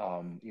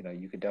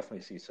 You could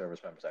definitely see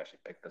service members actually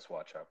pick this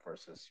watch up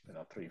versus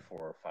 $3,000,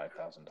 $4,000,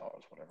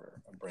 $5,000, whatever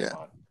a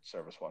Bremont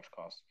service watch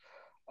costs.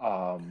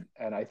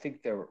 And I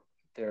think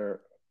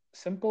they're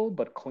simple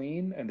but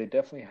clean, and they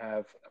definitely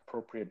have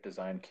appropriate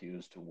design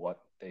cues to what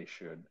they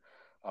should,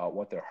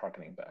 what they're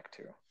harkening back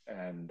to.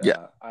 And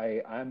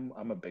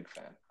I'm a big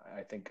fan.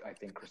 I think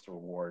Christopher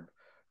Ward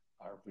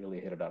really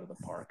hit it out of the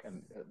park,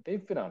 and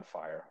they've been on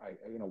fire.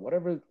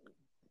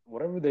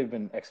 Whatever they've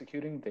been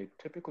executing, they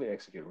typically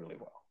execute really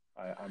well.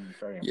 I'm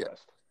very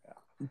impressed. Yeah.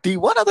 The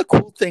one other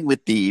cool thing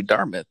with the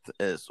Dartmouth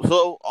is,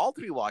 so all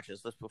three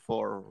watches, just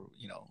before,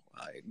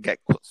 I get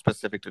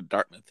specific to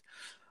Dartmouth,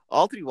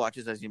 all three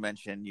watches, as you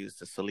mentioned, use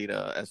the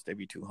Sellita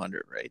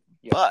SW200, right?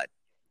 Yeah. But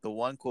the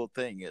one cool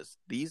thing is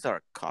these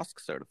are COSC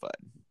certified.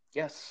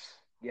 Yes.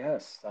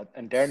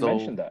 And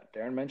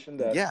Darren mentioned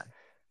that. Yeah.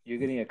 You're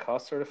getting a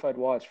COSC certified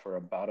watch for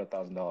about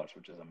 $1,000,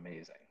 which is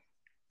amazing.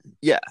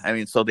 Yeah. I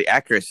mean, so the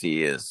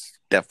accuracy is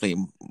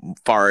definitely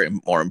far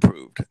more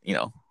improved,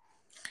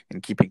 in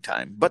keeping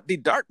time. But the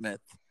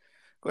Dartmouth,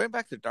 going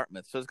back to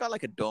Dartmouth, so it's got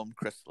like a domed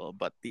crystal,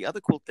 but the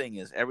other cool thing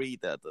is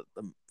the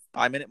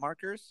 5-minute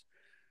markers,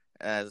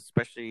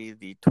 especially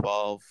the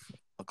 12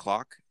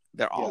 o'clock,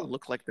 they all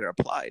look like they're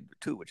applied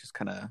too, which is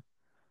kind of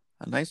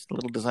a nice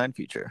little design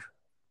feature.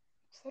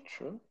 Is that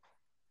true?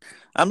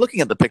 I'm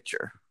looking at the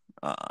picture.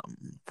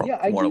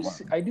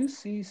 I do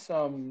see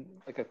some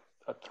like a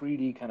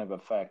 3D kind of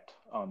effect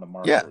on the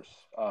markers.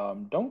 Yeah.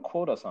 Don't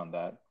quote us on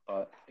that,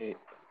 but it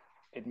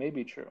may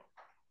be true.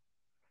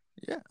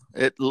 Yeah,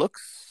 it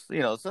looks,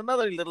 it's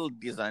another little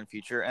design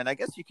feature, and I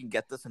guess you can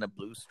get this in a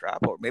blue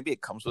strap, or maybe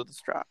it comes with a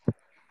strap.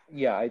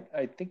 Yeah,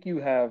 I think you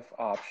have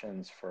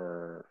options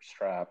for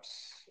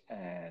straps,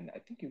 and I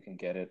think you can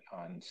get it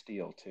on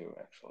steel too,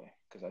 actually,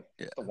 because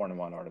the Worn &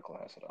 One article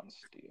has it on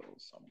steel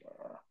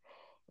somewhere.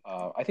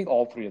 I think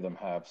all three of them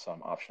have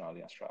some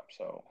optionality on straps,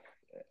 so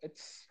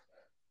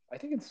I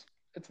think it's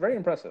very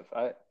impressive.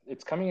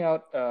 It's coming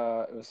out.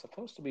 It was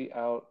supposed to be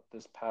out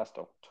this past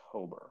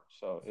October,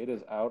 so it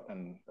is out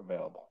and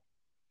available.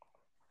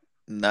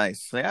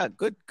 Nice. Yeah,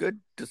 good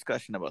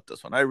discussion about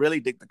this one. I really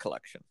dig the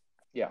collection.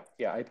 Yeah.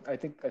 I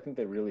think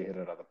they really hit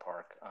it out of the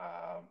park.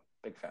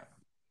 Big fan.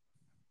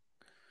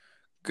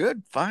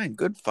 Good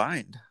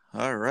find.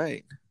 All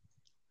right.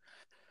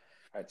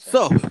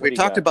 So we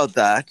talked about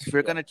that.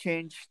 We're going to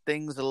change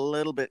things a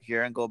little bit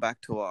here and go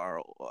back to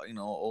our,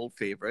 old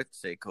favorite,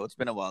 Seiko. It's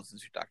been a while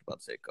since we talked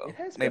about Seiko. It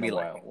has been a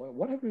while.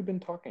 What have we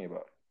been talking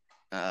about?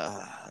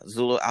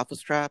 Zulu Alpha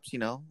straps,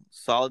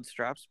 solid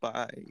straps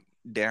by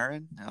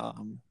Darren.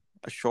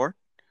 Ashore.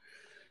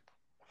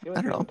 I feel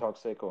like we haven't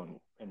talked Seiko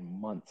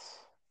in months.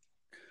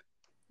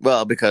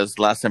 Well, because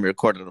last time we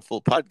recorded a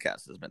full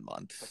podcast has been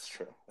months. That's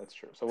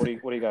true. So what do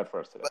you got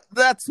for us today? But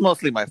that's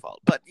mostly my fault.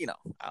 But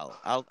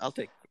I'll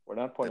take. We're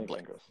not pointing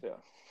fingers. Yeah.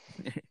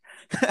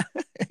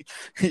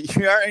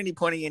 You aren't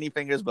pointing any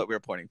fingers, but we're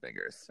pointing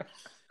fingers.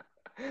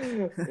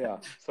 Yeah.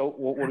 So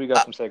what do we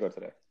got from Seiko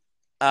today?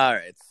 All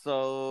right.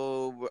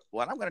 So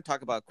what I'm going to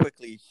talk about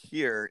quickly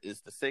here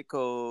is the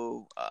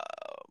Seiko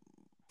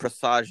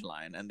Presage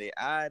line, and they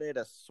added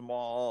a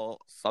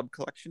small sub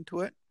collection to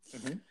it.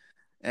 Mm-hmm.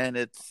 And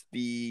it's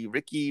the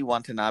Riki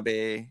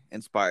Watanabe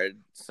inspired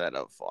set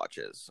of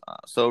watches.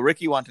 So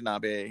Riki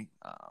Watanabe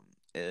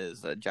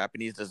is a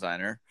Japanese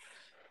designer,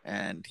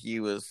 and he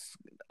was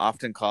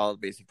often called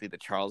basically the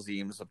Charles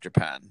Eames of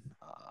Japan.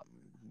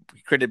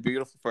 He created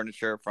beautiful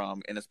furniture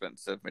from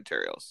inexpensive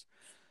materials.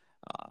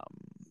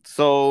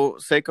 So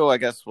Seiko, I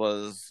guess,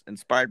 was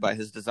inspired by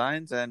his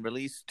designs and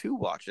released 2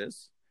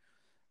 watches.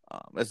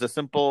 It's a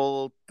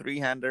simple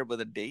 3-hander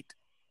with a date,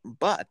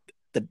 but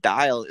the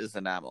dial is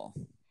enamel.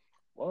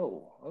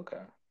 Whoa,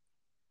 okay.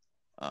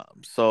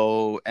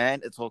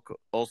 And it's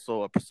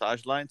also a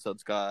Presage line, so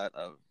it's got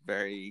a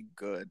very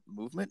good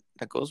movement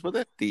that goes with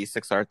it, the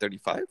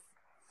 6R35.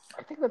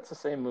 I think that's the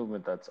same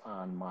movement that's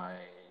on my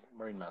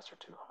Marine Master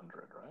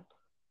 200, right?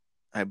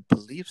 I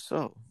believe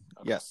so.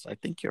 Okay. Yes, I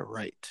think you're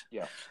right.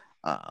 Yeah.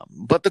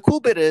 But the cool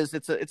bit is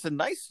it's a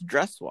nice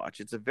dress watch.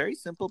 It's a very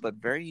simple but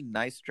very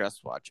nice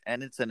dress watch,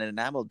 and it's an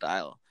enamel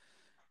dial.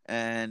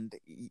 And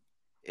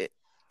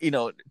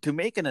to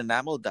make an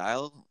enamel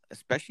dial,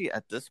 especially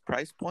at this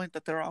price point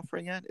that they're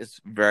offering it, is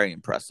very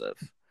impressive.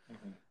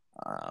 Mm-hmm.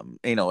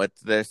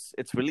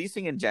 It's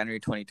releasing in January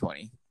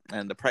 2020,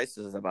 and the price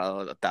is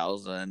about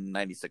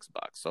 $1,096,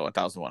 so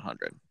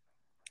 $1,100.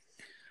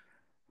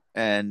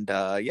 And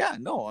I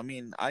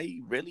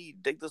really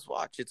dig this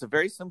watch. It's a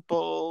very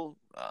simple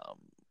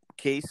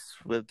case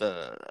with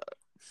the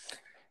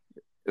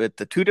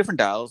 2 different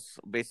dials,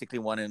 basically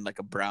one in like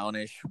a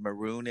brownish,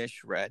 maroonish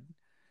red,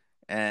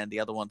 and the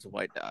other one's a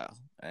white dial.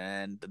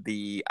 And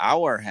the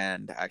hour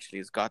hand actually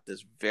has got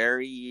this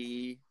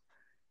very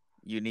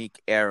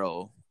unique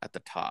arrow at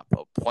the top,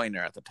 a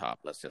pointer at the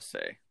top, let's just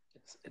say.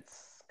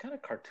 It's kind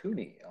of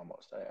cartoony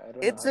almost. I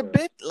don't know. It's a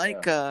bit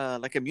like a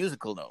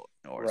musical note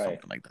or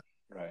something like that.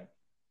 Right.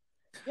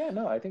 Yeah,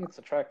 no, I think it's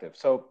attractive.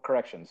 So,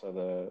 correction. So,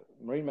 the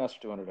Marine Master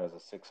 200 has a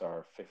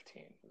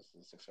 6R15. This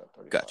is a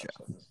 6R35. Gotcha.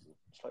 So, this is a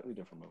slightly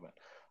different movement.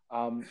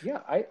 I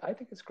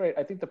think it's great.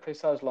 I think the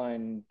Presage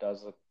line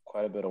does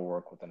quite a bit of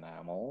work with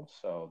enamel.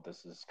 So,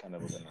 this is kind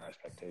of within our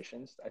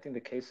expectations. I think the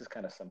case is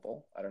kind of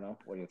simple. I don't know.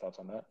 What are your thoughts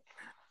on that?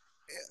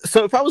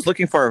 So, if I was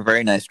looking for a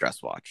very nice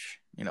dress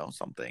watch,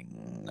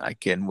 something I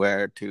can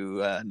wear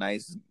to a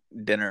nice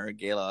dinner,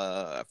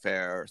 gala,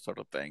 affair sort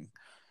of thing,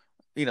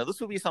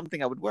 this would be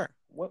something I would wear.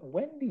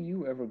 When do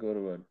you ever go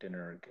to a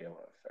dinner or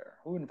gala affair?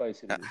 Who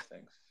invites you to these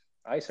things?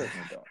 I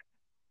certainly don't.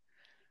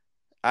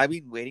 I've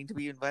been waiting to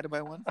be invited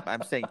by one.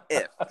 I'm saying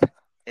if.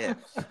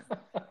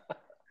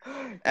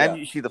 I'm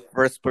usually the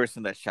first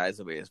person that shies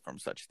away from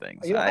such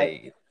things.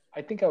 I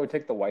think I would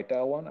take the white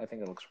dial one. I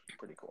think it looks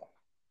pretty cool.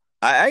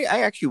 I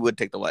actually would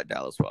take the white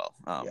dial as well.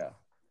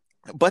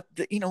 But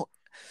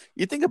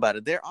you think about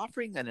it, they're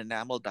offering an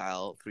enamel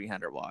dial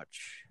 300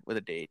 watch with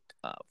a date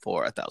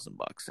for $1,000.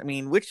 I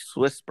mean, which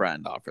Swiss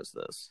brand offers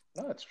this?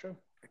 No, it's true.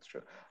 It's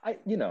true.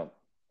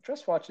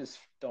 Dress watches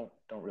don't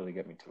really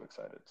get me too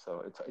excited,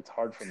 so it's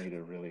hard for me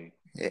to really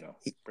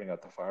bring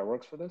out the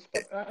fireworks for this.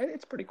 But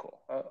it's pretty cool.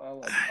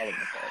 I'll admit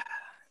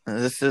that.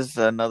 This is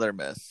another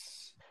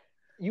miss.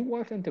 You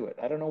walked into it.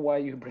 I don't know why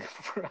you bring up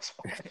a dress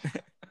watch.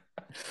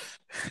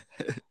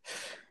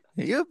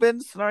 You've been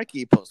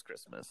snarky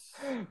post-Christmas.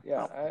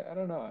 Yeah, I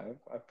don't know.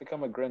 I've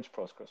become a Grinch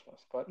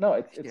post-Christmas, but no,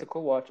 it's a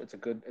cool watch. It's a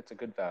good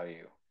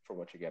value for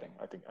what you're getting.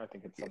 I think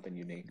it's something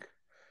unique.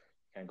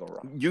 Can't go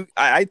wrong.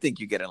 I think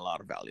you get a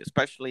lot of value,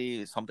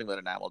 especially something with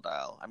an enamel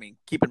dial. I mean,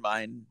 keep in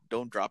mind,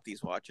 don't drop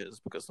these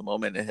watches because the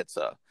moment it hits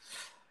a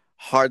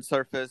hard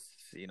surface,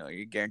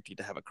 you're guaranteed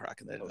to have a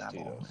crack in the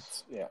enamel.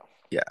 Yeah.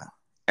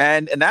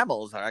 And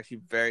enamels are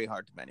actually very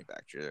hard to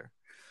manufacture.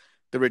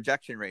 The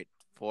rejection rate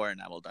for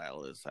enamel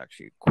dial is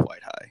actually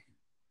quite high.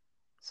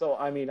 So,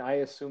 I mean, I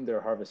assume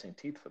they're harvesting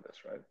teeth for this,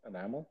 right?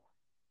 Enamel?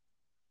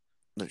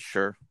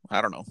 Sure.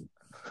 I don't know.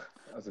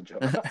 That was a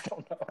joke. I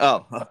don't know.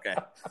 Oh, okay.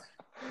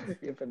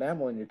 You have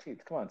enamel in your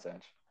teeth. Come on,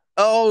 Sanch.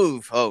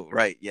 Oh,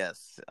 right.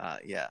 Yes.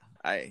 I'm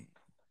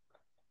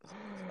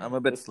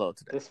a bit slow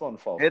today. This one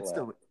falls flat.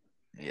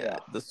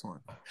 This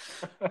one.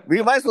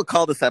 We might as well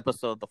call this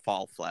episode the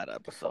Fall Flat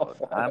episode.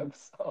 I'm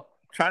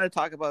trying to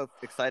talk about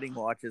exciting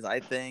watches,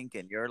 I think,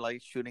 and you're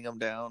like shooting them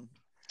down.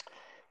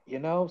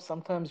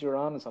 Sometimes you're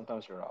on and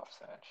sometimes you're off,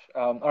 Sanch.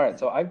 All right,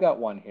 so I've got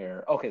one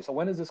here. Okay, so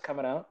when is this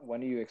coming out?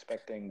 When are you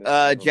expecting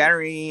this?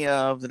 January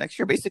of the next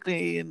year,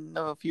 basically in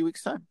a few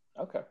weeks' time.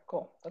 Okay,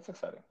 cool. That's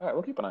exciting. All right,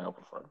 we'll keep an eye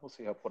open for it. We'll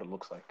see what it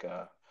looks like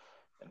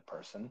in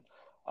person.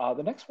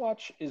 The next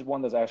watch is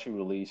one that's actually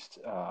released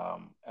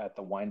at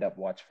the Wind Up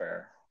Watch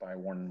Fair by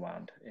Worn and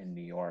Wound in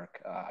New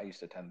York. I used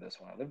to attend this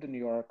when I lived in New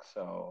York,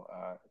 so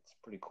it's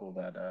pretty cool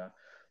that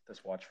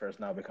this watch fair has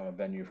now become a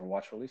venue for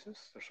watch releases.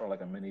 They're sort of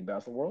like a mini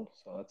Baselworld,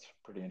 so that's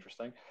pretty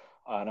interesting.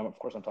 And of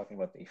course, I'm talking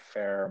about the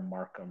Fair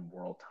Markham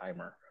World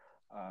Timer.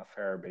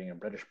 Fair being a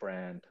British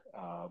brand,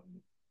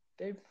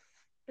 they've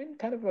been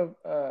kind of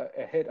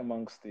a hit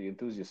amongst the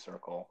enthusiast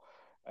circle,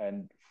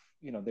 and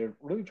they're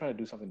really trying to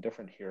do something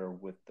different here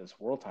with this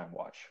World Time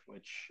watch,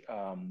 which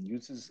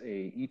uses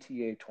a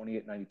ETA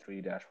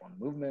 2893-1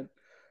 movement.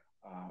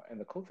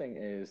 And the cool thing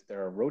is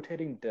there are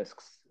rotating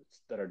discs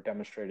that are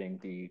demonstrating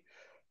the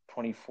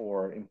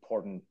 24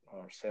 important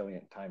or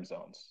salient time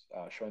zones,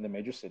 showing the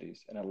major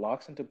cities, and it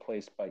locks into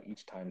place by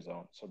each time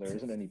zone, so there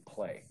isn't any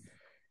play.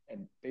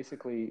 And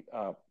basically,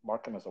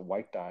 Markham has a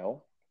white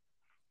dial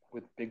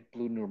with big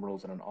blue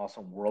numerals and an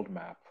awesome world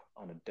map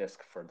on a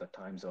disc for the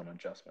time zone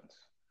adjustments.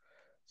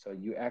 So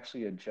you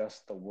actually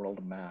adjust the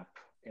world map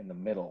in the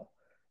middle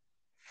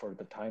for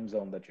the time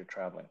zone that you're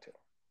traveling to.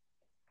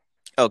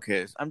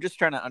 Okay, so I'm just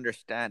trying to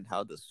understand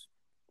how this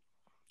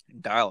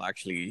dial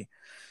actually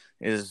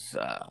is,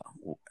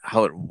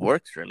 how it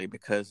works really,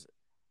 because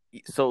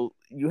so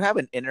you have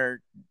an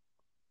inner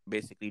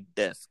basically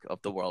disc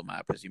of the world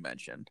map, as you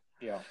mentioned.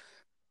 Yeah.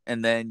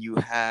 And then you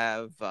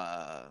have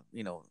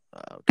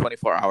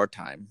 24-hour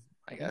time,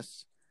 I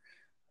guess.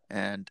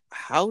 And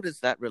how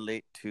does that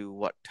relate to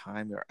what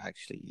time you're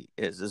actually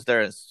is? Is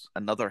there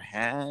another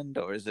hand,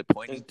 or is it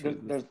pointing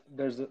to?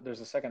 There's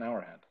a second hour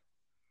hand.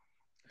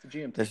 It's a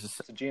GMT. It's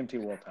a GMT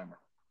world timer.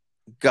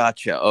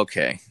 Gotcha.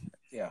 Okay.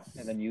 Yeah,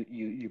 and then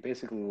you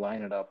basically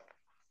line it up.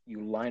 You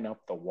line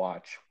up the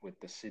watch with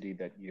the city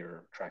that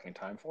you're tracking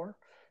time for,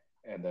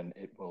 and then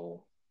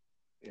it'll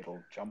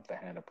jump the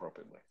hand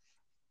appropriately.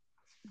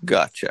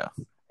 Gotcha.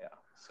 Yeah.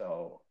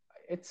 So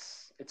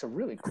it's a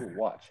really cool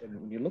watch,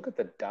 and when you look at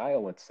the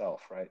dial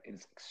itself, right,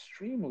 it's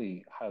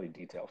extremely highly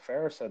detailed.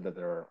 Farah said that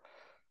there are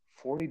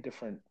 40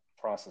 different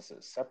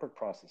separate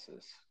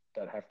processes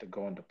that have to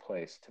go into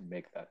place to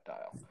make that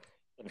dial.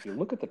 And if you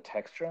look at the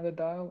texture on the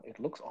dial, it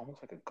looks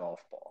almost like a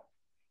golf ball.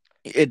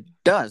 It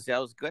does. I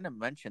was going to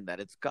mention that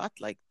it's got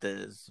like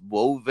this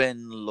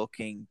woven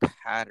looking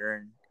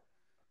pattern.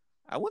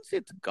 I wouldn't say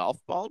it's a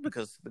golf ball,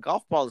 because the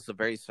golf ball is a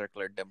very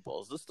circular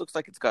dimples. This looks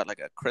like it's got like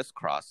a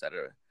crisscross at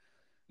a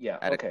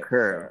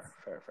curve.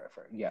 Fair.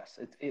 Yes,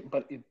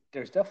 but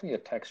there's definitely a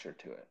texture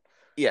to it.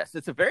 Yes,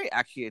 it's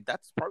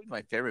that's probably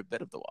my favorite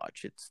bit of the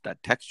watch. It's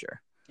that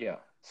texture. Yeah.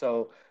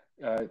 So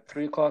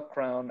 3 o'clock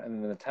crown,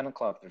 and then at 10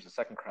 o'clock, there's a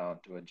second crown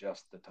to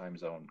adjust the time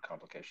zone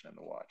complication in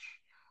the watch.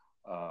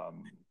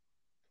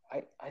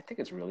 I think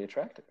it's really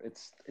attractive.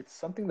 It's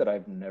something that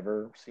I've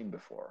never seen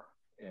before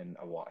in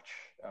a watch.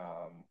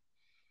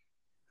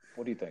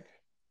 What do you think?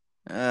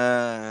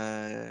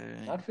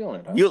 Not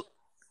feeling it. Huh?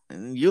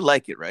 You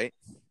like it, right?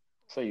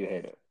 So you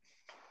hate it.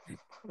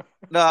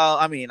 No,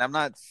 I mean, I'm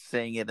not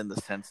saying it in the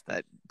sense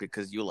that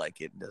because you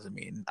like it doesn't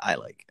mean I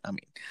like it. I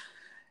mean,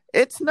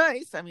 it's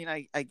nice. I mean,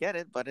 I get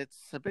it, but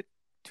it's a bit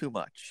too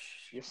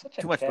much. You're such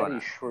a catty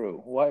shrew.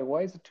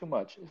 Why is it too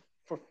much?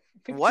 For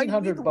 $1,500 Why do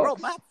you need the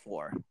world map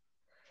for?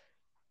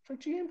 For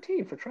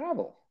GMT, for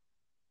travel.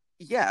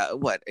 Yeah,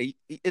 what?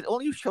 It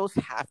only shows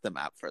half the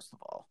map, first of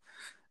all.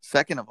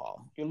 Second of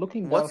all, you're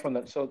looking down from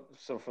the so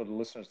for the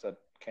listeners that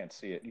can't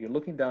see it, you're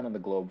looking down on the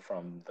globe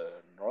from the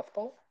North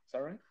Pole. Is that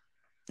right?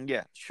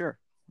 Yeah, sure.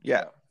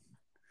 Yeah.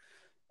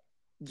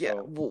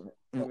 So, well,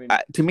 I mean,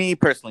 to me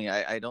personally,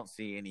 I don't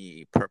see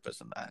any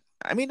purpose in that.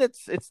 I mean,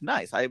 it's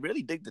nice. I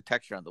really dig the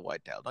texture on the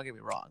white tail. Don't get me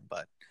wrong,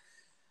 but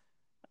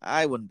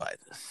I wouldn't buy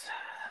this.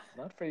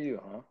 Not for you,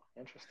 huh?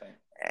 Interesting.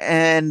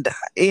 And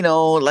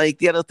like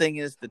the other thing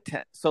is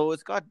so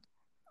it's got,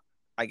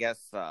 I guess,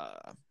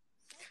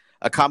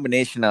 a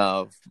combination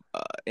of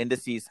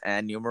indices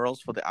and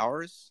numerals for the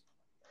hours.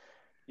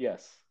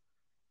 Yes.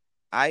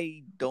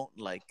 I don't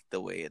like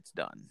the way it's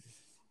done.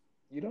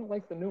 You don't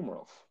like the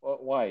numerals?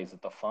 Why? Is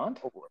it the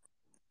font?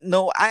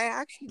 No, I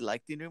actually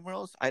like the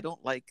numerals. I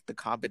don't like the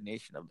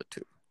combination of the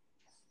two.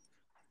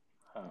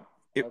 Huh.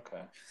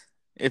 Okay.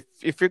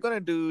 If you're gonna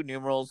do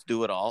numerals,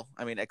 do it all.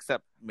 I mean,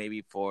 except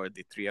maybe for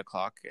the 3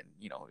 o'clock, and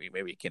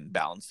maybe you can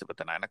balance it with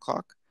the 9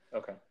 o'clock.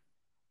 Okay.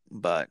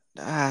 But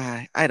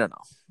I don't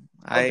know.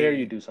 How dare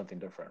you do something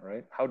different,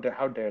 right? How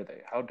dare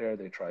they? How dare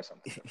they try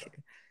something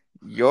different?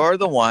 You're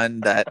the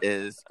one that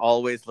is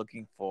always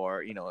looking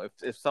for,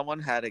 if someone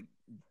had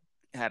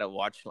a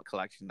watch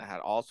collection that had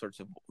all sorts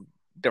of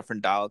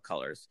different dial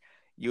colors,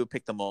 you would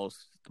pick the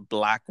most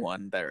black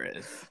one there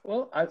is.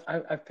 Well,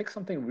 I picked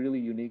something really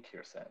unique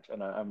here, Sanj,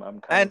 and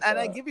I'm kind of. And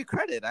I give you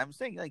credit. I'm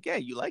saying, like, yeah,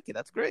 you like it.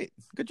 That's great.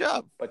 Good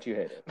job. But you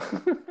hate it.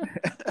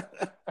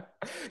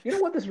 You know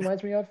what this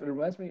reminds me of? It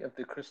reminds me of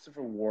the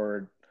Christopher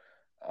Ward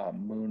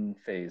moon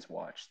phase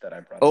watch that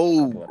I brought.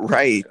 Oh,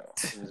 right. Ago.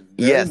 It was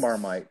very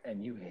Marmite,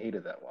 and you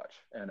hated that watch,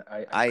 and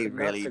I could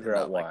really not figure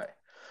out why.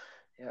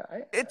 Yeah,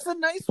 it's a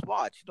nice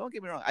watch. Don't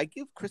get me wrong. I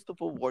give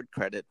Christopher Ward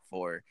credit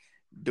for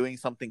doing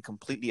something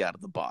completely out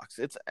of the box.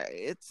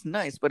 It's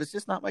nice, but it's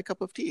just not my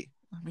cup of tea.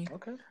 I mean,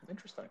 okay,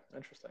 interesting.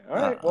 All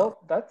right, well,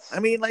 that's. I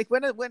mean, like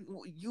when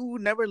you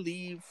never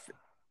leave,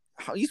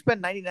 you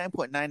spend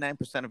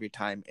 99.99% of your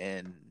time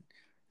in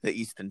the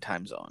Eastern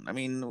time zone. I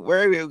mean,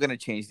 where are we going to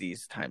change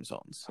these time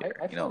zones here?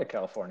 I fly to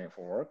California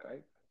for work. I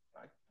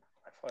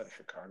fly to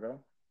Chicago.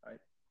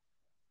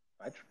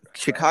 I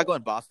Chicago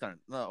and Boston.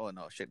 No,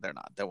 shit, they're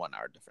not. They're 1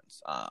 hour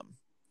difference.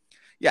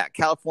 Yeah,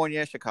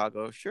 California,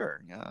 Chicago,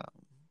 sure.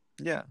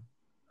 Yeah.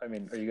 I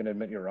mean, are you going to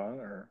admit you're wrong,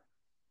 or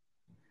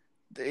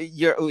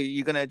you're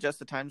going to adjust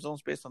the time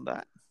zones based on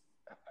that?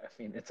 I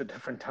mean, it's a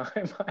different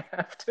time. I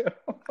have to.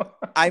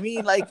 I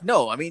mean, like,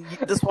 no. I mean,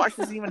 this watch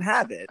doesn't even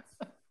have it.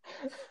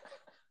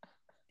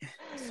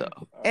 So,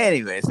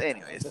 anyways,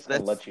 I'm just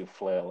gonna let you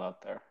flail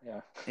out there.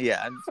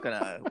 Yeah, I'm just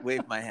gonna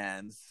wave my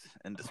hands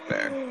in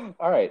despair.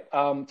 All right.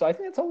 So I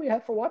think that's all we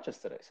had for watches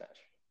today,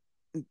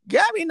 Sash.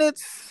 Yeah, I mean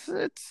it's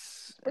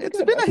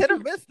been a hit or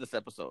miss this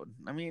episode.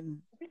 I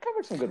mean, we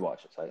covered some good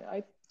watches.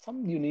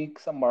 Some unique,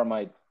 some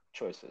Marmite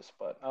choices,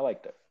 but I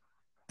liked it.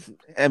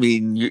 I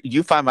mean,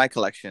 you find my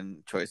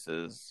collection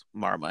choices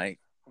Marmite.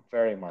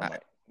 Very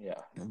Marmite. Yeah.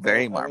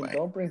 Very Marmite. I mean,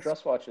 don't bring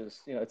dress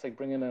watches. It's like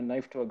bringing a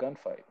knife to a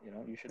gunfight.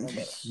 You should know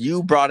better.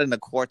 You brought in a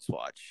quartz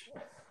watch.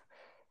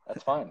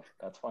 That's fine.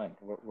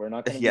 We're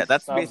not going to. Yeah,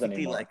 that's basically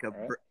anymore, like a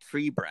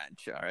tree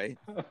branch. All right.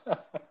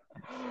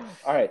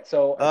 All right.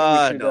 So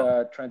I think we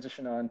should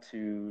transition on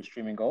to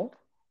Streaming Gold.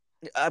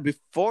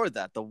 Before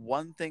that, the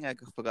one thing I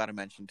forgot to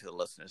mention to the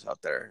listeners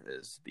out there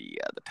is the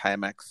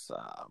Timex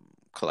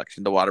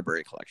collection, the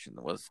Waterbury collection,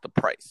 was the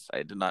price.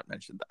 I did not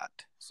mention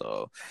that,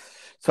 so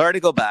sorry to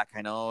go back.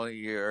 I know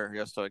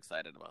you're so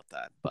excited about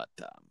that, but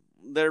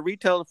they're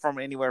retailed from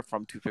anywhere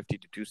from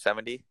 $250 to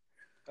 $270,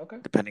 okay,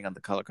 depending on the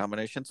color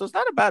combination. So it's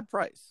not a bad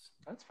price.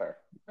 That's fair.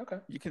 Okay,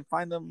 you can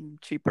find them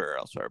cheaper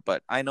elsewhere,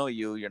 but I know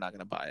you're not going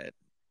to buy it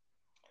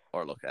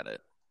or look at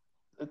it.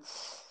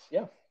 That's.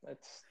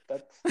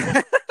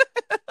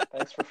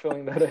 Thanks for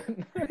filling that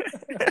in.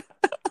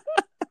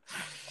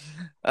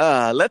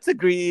 Let's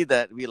agree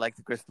that we like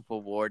the Christopher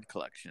Ward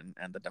collection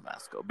and the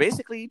Damasco.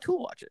 Basically, 2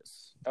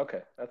 watches.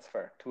 Okay, that's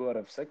fair. 2 out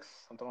of 6,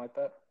 something like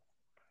that.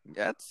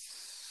 That's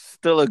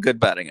still a good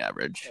batting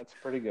average. That's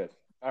pretty good.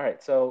 All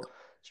right, so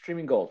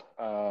Streaming Gold.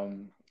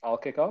 I'll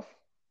kick off.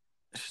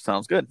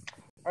 Sounds good.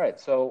 All right,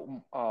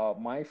 so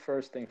my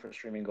first thing for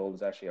Streaming Gold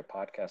is actually a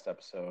podcast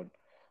episode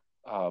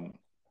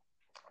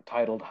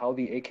titled "How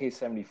the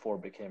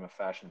AK-74 Became a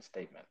Fashion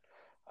Statement,"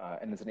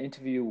 and it's an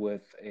interview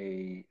with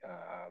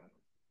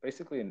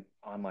basically an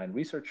online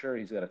researcher.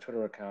 He's got a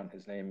Twitter account.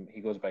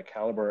 He goes by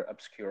Caliber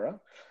Obscura,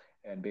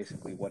 and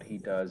basically what he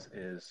does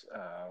is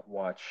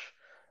watch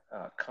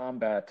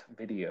combat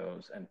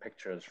videos and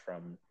pictures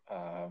from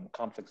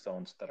conflict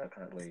zones that are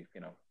currently,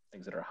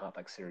 things that are hot,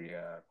 like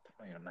Syria,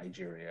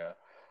 Nigeria,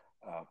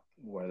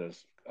 where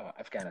there's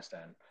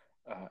Afghanistan.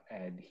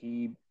 And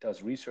he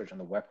does research on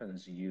the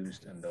weapons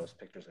used in those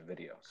pictures and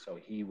videos. So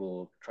he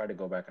will try to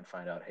go back and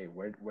find out, hey,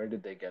 where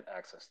did they get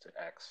access to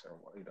X, or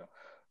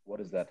what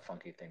is that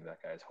funky thing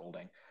that guy's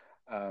holding?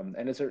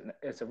 And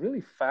it's a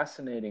really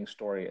fascinating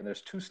story. And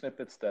there's 2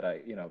 snippets that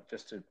I,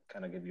 just to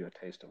kind of give you a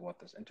taste of what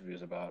this interview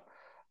is about.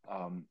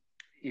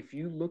 If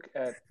you look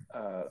at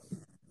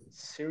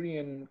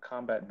Syrian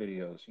combat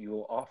videos, you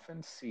will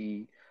often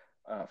see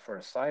for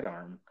a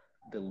sidearm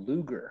the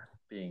Luger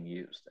being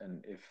used.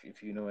 And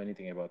if you know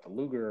anything about the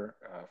Luger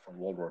from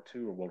World War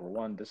II or World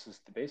War I, this is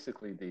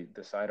basically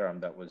the sidearm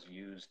that was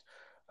used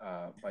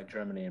by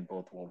Germany in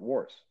both World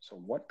Wars. So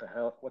what the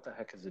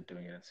heck is it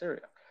doing in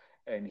Syria?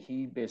 And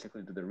he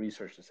basically did the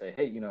research to say,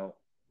 hey,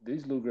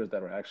 these Lugers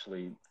that were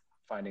actually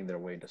finding their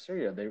way into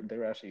Syria, they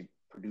were actually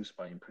produced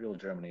by Imperial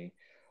Germany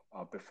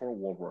before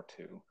World War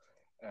II.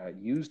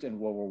 Used in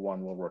World War I,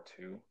 World War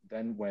II.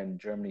 Then when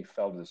Germany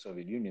fell to the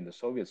Soviet Union, the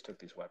Soviets took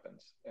these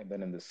weapons. And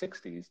then in the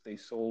 60s, they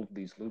sold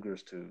these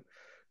Lugers to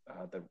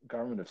the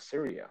government of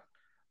Syria,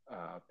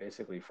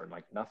 basically for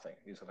like nothing.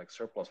 These are like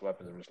surplus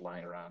weapons that were just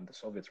lying around. The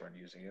Soviets weren't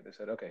using it. They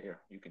said, okay, here,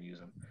 you can use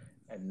them.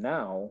 And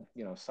now,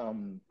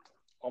 some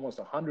almost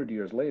 100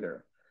 years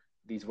later,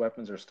 these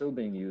weapons are still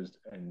being used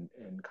in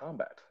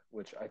combat,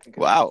 which I think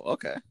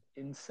is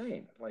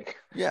insane. Like,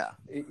 yeah,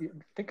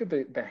 think of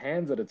the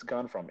hands that it's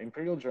gone from: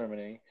 Imperial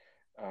Germany,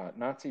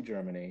 Nazi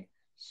Germany,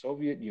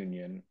 Soviet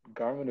Union,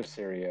 government of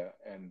Syria,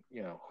 and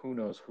who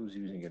knows who's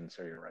using it in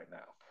Syria right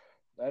now.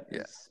 That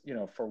is,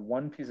 for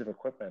one piece of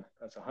equipment,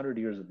 that's 100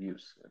 years of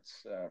use.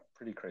 It's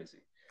pretty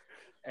crazy.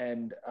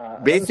 And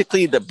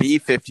basically the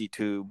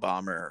B-52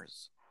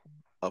 bombers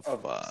of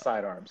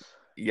sidearms.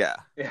 Yeah.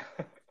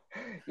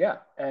 Yeah,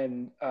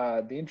 and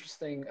another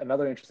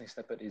interesting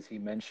snippet is he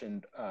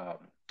mentioned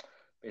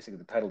basically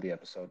the title of the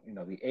episode,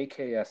 the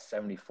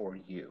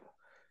AKS-74U,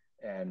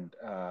 and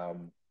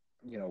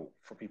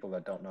for people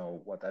that don't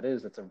know what that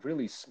is, it's a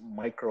really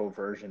micro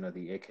version of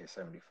the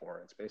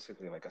AK-74. It's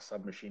basically like a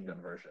submachine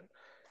gun version.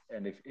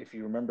 And if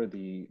you remember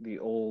the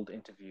old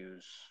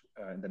interviews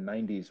in the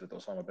 90s with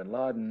Osama bin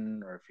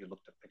Laden, or if you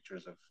looked at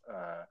pictures of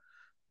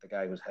the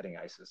guy who was heading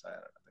ISIS,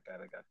 the guy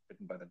that got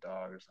bitten by the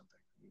dog or something.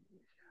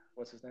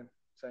 what's his name?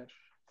 Sanch?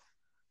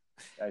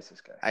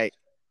 ISIS guy.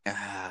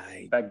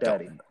 I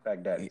Baghdadi.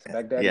 So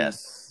Baghdadi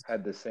yes.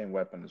 had the same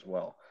weapon as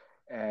well.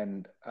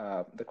 And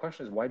the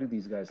question is, why do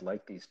these guys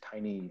like these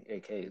tiny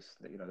AKs?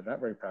 They're not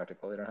very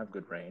practical. They don't have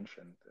good range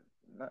and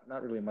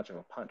not really much of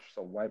a punch.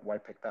 So why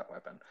pick that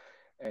weapon?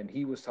 And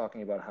he was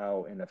talking about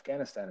how in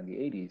Afghanistan in the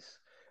 80s,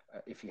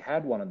 if you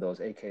had one of those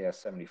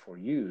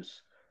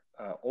AKS-74Us,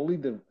 only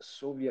the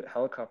Soviet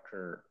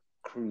helicopter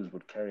crews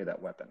would carry that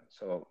weapon.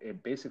 So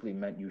it basically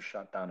meant you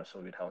shot down a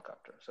Soviet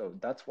helicopter. So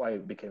that's why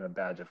it became a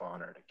badge of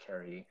honor to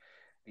carry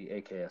the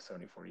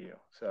AKS-74U.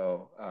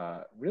 So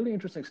really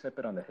interesting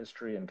snippet on the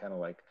history and kind of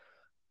like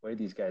where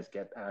these guys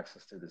get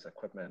access to this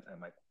equipment and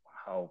like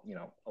how,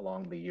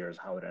 along the years,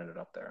 how it ended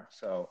up there.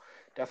 So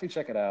definitely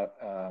check it out.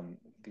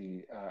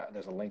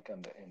 There's a link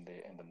in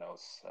the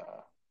notes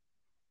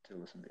to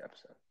listen to the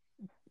episode.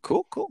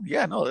 Cool.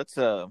 Yeah, no, that's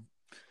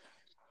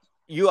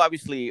you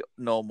obviously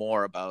know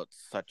more about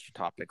such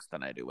topics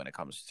than I do when it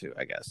comes to,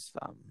 I guess,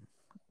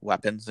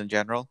 weapons in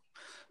general.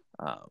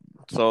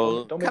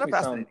 So don't make me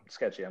sound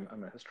sketchy.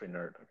 I'm a history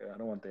nerd. Okay, I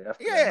don't want the FBI.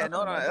 Yeah,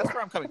 no, that's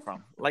where I'm coming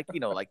from. Like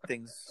like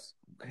things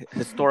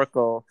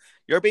historical.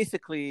 You're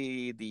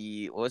basically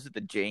the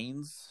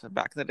Jane's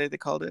back in the day they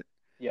called it.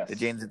 Yes. The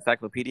Jane's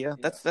Encyclopedia.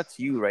 Yes. That's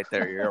you right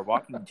there. You're a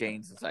walking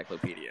Jane's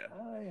Encyclopedia.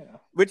 Yeah.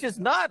 Which is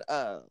not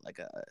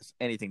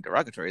anything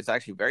derogatory. It's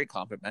actually very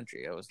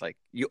complimentary. I was like,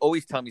 you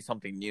always tell me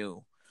something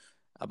new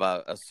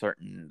about a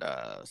certain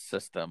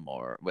system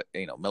or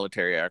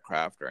military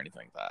aircraft or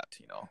anything like that,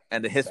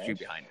 and the history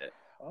behind it.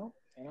 Well,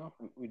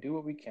 we do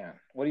what we can.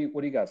 What do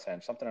you got,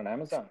 Sanj? Something on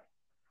Amazon?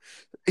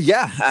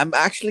 Yeah, I'm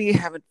actually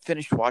haven't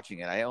finished watching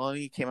it. I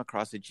only came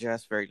across it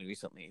just very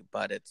recently,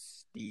 but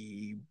it's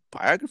the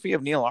biography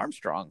of Neil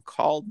Armstrong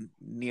called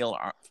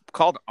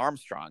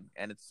Armstrong,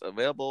 and it's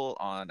available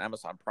on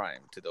Amazon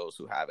Prime to those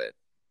who have it.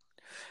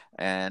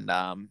 And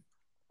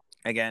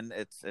again,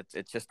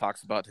 it just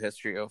talks about the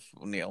history of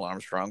Neil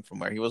Armstrong from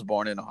where he was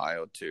born in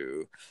Ohio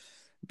to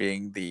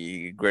being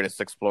the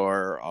greatest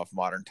explorer of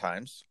modern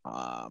times.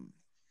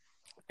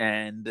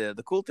 And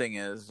the cool thing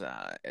is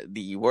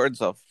the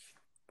words of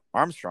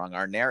Armstrong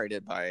are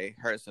narrated by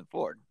Harrison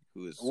Ford,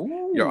 who is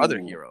your other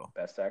hero.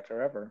 Best actor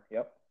ever.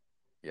 Yep.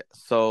 Yeah.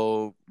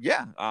 So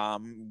yeah,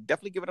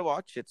 definitely give it a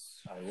watch.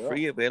 It's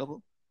free,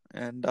 available,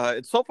 and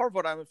it's so far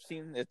what I've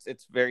seen,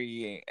 it's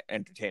very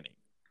entertaining.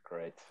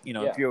 Great.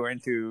 If you're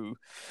into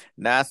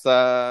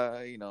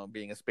NASA,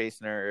 being a space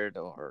nerd,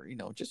 or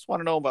just want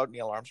to know about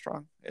Neil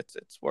Armstrong, it's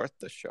worth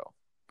the show.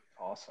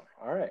 Awesome.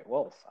 All right.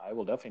 Well, I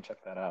will definitely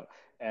check that out.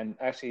 And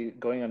actually,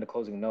 going on to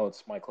closing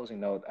notes, my closing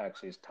note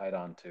actually is tied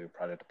on to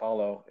Project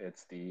Apollo.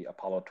 It's the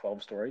Apollo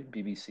 12 story.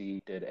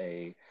 BBC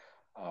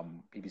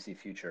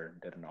Future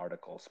did an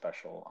article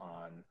special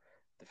on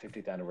the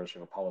 50th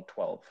anniversary of Apollo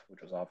 12,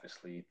 which was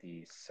obviously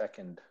the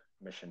second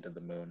mission to the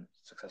moon,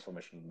 successful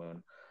mission to the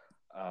moon.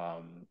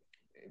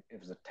 It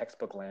was a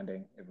textbook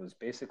landing. It was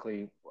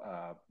basically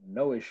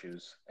no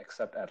issues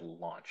except at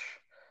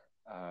launch.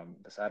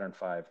 The Saturn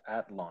V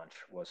at launch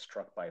was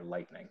struck by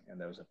lightning, and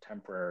there was a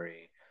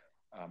temporary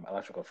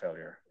electrical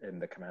failure in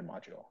the command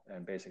module.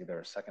 And basically, they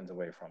were seconds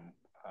away from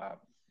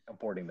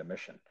aborting the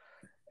mission.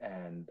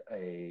 And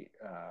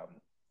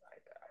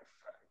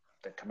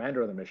the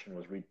commander of the mission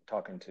was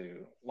talking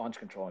to launch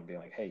control and being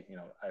like, "Hey,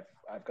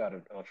 I've got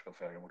an electrical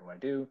failure. What do I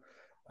do?"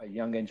 A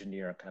young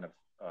engineer kind of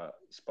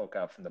spoke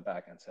out from the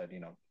back and said,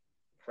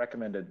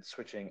 recommended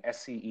switching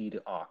SCE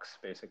to aux,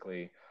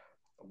 basically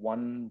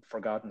one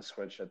forgotten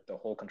switch at the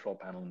whole control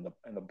panel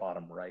in the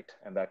bottom right,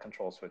 and that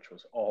control switch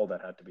was all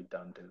that had to be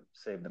done to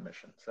save the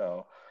mission.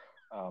 So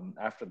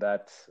after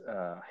that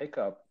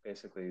hiccup,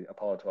 basically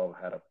Apollo 12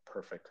 had a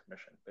perfect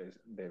mission.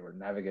 They were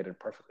navigated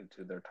perfectly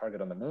to their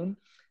target on the moon.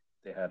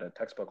 They had a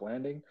textbook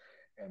landing,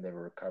 and they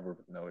were recovered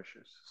with no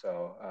issues.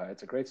 So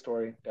it's a great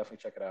story. Definitely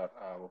check it out.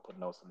 We'll put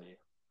notes in the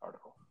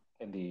article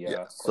in the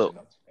notes.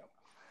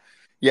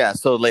 Yeah,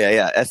 so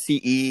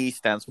SCE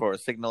stands for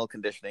Signal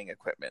Conditioning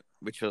Equipment,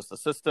 which was the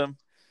system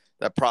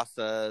that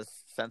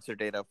processed sensor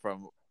data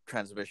from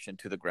transmission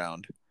to the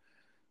ground.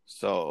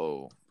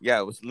 So, yeah,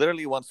 it was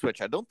literally one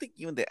switch. I don't think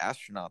even the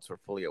astronauts were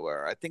fully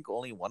aware. I think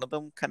only one of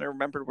them kind of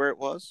remembered where it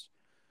was.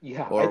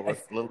 Yeah,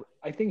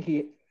 I think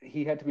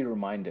he had to be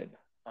reminded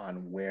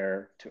on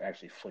where to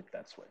actually flick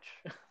that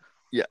switch.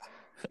 Yeah.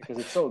 Because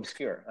it's so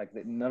obscure. Like,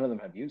 none of them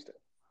have used it.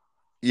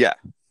 Yeah,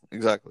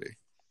 exactly.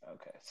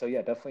 Okay, so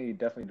yeah, definitely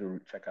do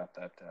check out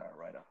that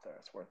right up there.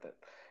 It's worth it.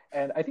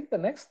 And I think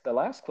the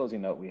last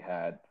closing note we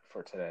had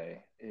for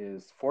today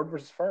is Ford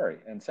versus Ferrari.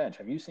 And Sanch,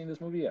 have you seen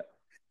this movie yet?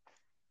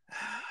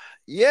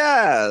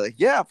 Yeah,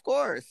 of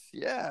course.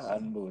 Yeah.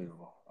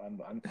 Unbelievable.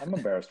 I'm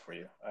embarrassed for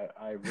you.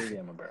 I really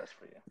am embarrassed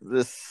for you.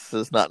 This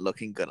is not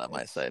looking good on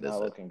my side, is it? Not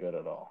looking good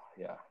at all.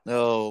 Yeah.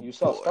 No. You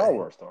saw Star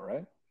Wars though,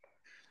 right?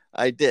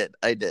 I did.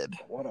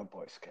 What a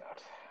Boy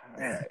Scout.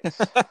 All right.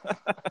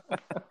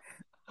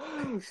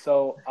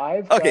 So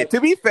to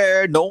be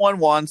fair, no one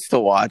wants to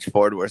watch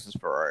Ford versus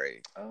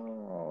Ferrari.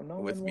 Oh, no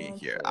with me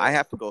here. To. I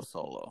have to go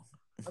solo.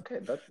 Okay,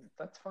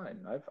 that's fine.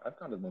 I've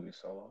gone to the movie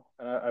solo,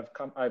 and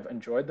I've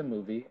enjoyed the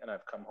movie, and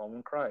I've come home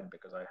and cried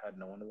because I had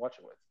no one to watch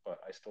it with, but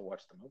I still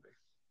watched the movie.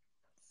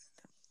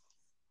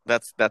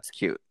 That's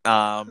cute.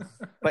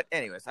 But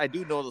anyways, I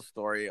do know the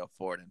story of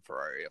Ford and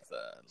Ferrari of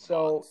the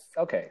Le Mans.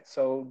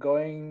 So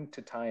going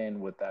to tie in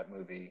with that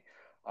movie,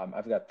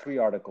 I've got 3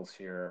 articles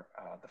here.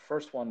 The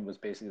first one was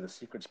basically the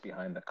secrets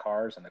behind the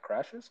cars and the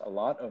crashes. A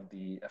lot of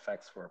the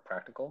effects were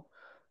practical.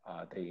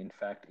 They, in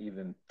fact,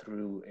 even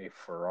threw a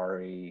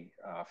Ferrari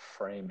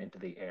frame into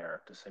the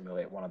air to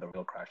simulate one of the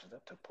real crashes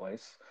that took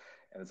place.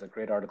 And there's a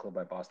great article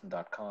by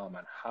Boston.com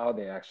on how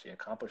they actually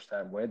accomplished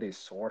that, where they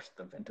sourced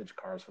the vintage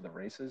cars for the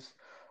races.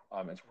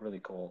 It's really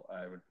cool.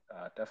 I would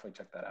definitely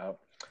check that out.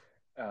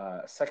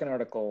 Second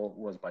article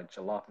was by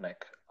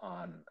Jalopnik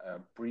on a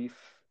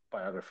brief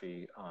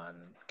biography on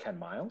Ken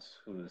Miles,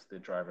 who is the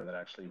driver that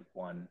actually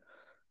won.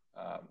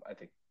 I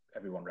think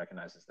everyone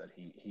recognizes that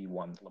he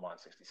won Le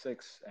Mans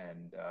 66,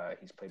 and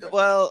he's played.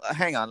 Well,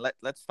 hang on.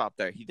 Let's stop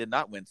there. He did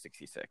not win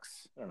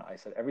 66. No. I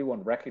said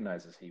everyone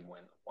recognizes he won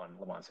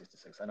Le Mans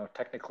 66. I know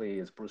technically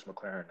it's Bruce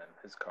McLaren and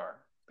his car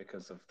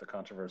because of the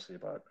controversy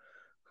about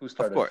who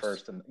started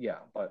first, and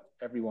but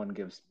everyone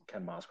gives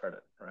Ken Miles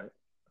credit, right?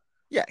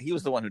 Yeah, he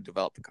was the one who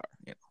developed the car.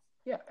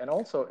 Yeah, and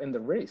also in the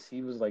race,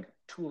 he was like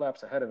 2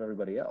 laps ahead of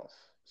everybody else,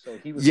 so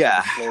he was able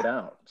to slow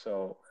down.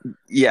 So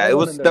there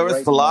was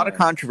a lot of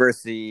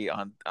controversy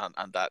on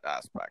that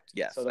aspect.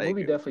 Yes, so the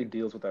movie definitely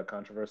deals with that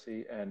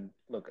controversy. And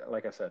look,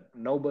 like I said,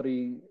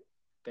 nobody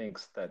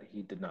thinks that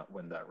he did not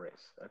win that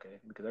race, okay?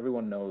 Because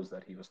everyone knows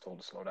that he was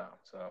told to slow down.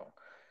 So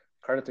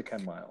credit to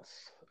Ken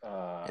Miles.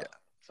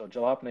 So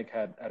Jalopnik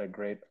had a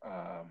great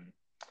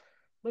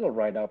little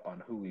write-up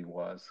on who he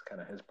was,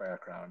 kind of his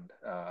background.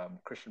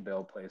 Christian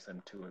Bale plays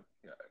him to a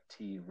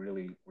T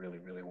really, really,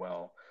 really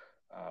well.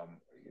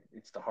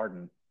 It's the heart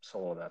and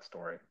soul of that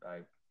story.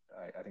 I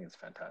think it's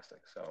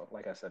fantastic. So,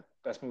 like I said,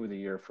 best movie of the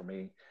year for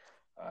me.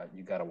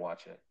 You got to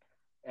watch it.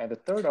 And the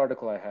third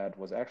article I had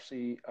was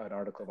actually an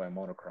article by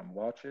Monochrome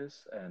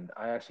Watches, and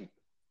I actually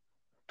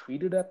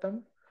tweeted at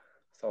them.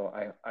 So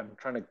I'm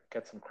trying to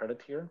get some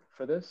credit here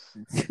for this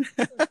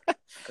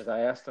because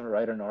I asked them to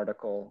write an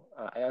article.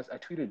 I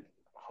tweeted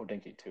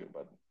Hodinkee too,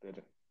 but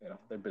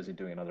they're busy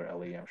doing another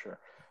LE, I'm sure.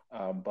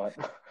 But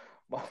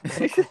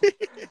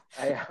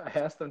I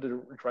asked them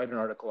to write an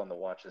article on the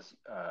watches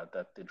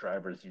that the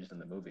drivers used in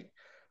the movie.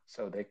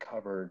 So they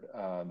covered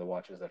the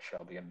watches that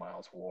Shelby and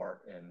Miles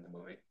wore in the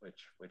movie,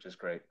 which is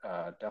great.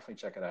 Definitely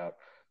check it out.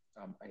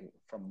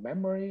 From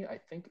memory, I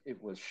think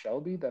it was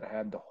Shelby that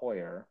had the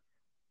Hoyer,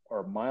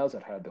 or Miles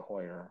that had the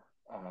Hoyer,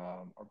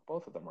 or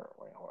both of them were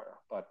wearing Hoyer.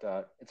 But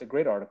it's a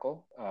great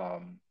article.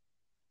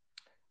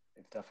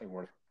 It's definitely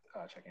worth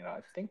checking it out.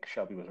 I think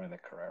Shelby was wearing the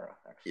Carrera,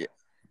 actually.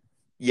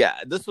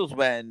 Yeah, this was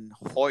when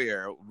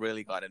Hoyer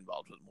really got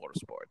involved with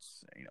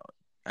motorsports.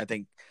 I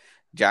think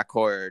Jack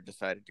Hoyer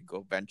decided to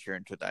go venture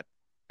into that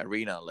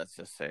arena, let's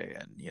just say,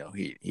 and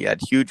he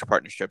had huge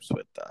partnerships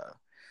with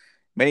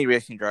many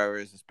racing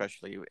drivers,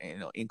 especially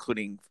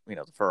including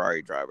the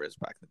Ferrari drivers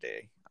back in the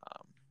day.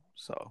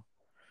 So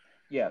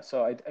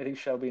I think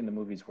Shelby in the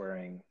movie's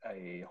wearing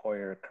a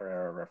Hoyer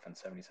Carrera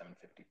reference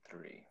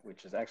 7753,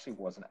 which actually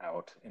wasn't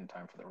out in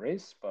time for the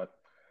race, but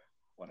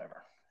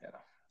whatever.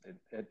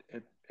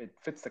 It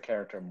fits the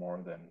character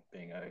more than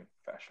being a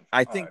fashion.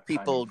 I think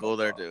people go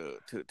there to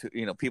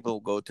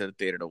people go to the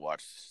theater to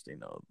watch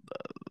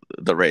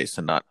the race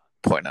and not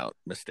point out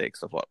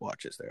mistakes of what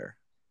watches they're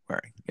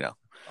wearing.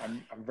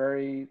 I'm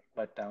very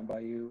let down by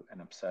you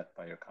and upset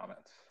by your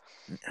comments.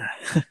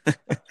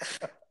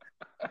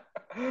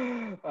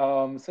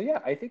 So yeah,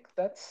 I think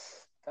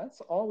that's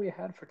all we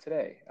had for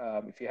today.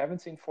 If you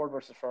haven't seen Ford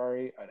versus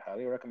Ferrari, I'd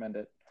highly recommend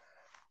it.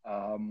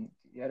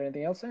 You had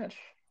anything else, Ansh?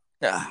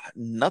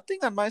 Nothing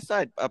on my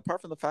side,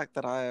 apart from the fact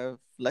that I've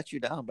let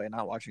you down by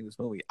not watching this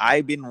movie.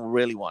 I've been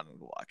really wanting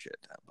to watch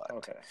it. But...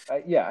 Okay.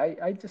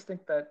 I just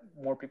think that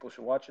more people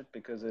should watch it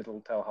because it'll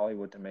tell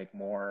Hollywood to make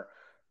more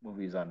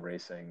movies on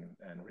racing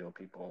and real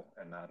people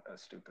and not a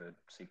stupid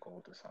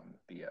sequel to some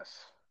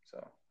BS.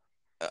 So...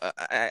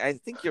 I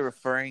think you're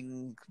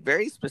referring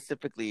very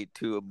specifically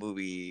to a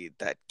movie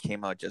that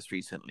came out just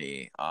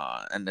recently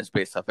and is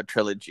based off a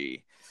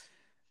trilogy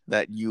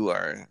that you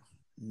are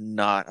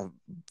not a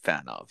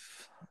fan of.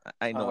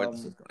 I know where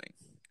this is going.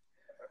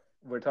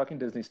 We're talking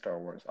Disney Star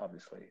Wars,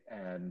 obviously.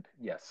 And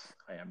yes,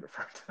 I am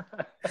referring to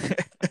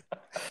that.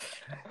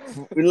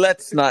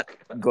 Let's not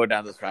go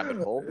down this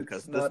rabbit hole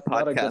because this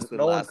podcast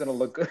no one's going to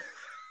look good.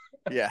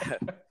 Yeah.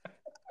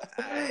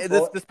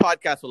 This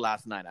podcast will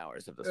last 9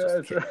 hours if this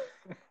was the case.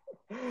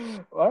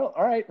 Well,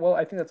 all right. Well,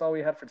 I think that's all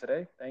we had for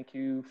today. Thank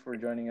you for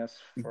joining us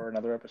for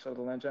another episode of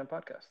the Land Jam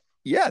Podcast.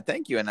 Yeah,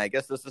 thank you. And I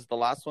guess this is the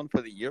last one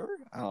for the year.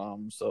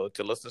 So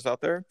to listeners out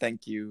there,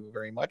 thank you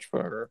very much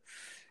for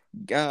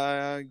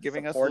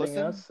giving supporting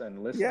us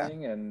and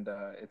listening. Yeah. And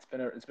it's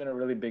been a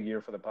really big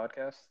year for the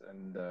podcast,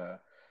 and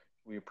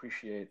we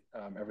appreciate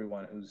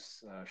everyone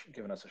who's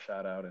given us a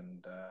shout out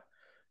and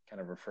kind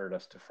of referred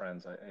us to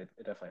friends, it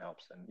definitely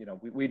helps. And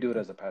we do it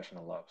as a passion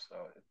and love, so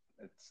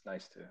it's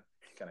nice to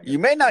kind of. You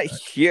may not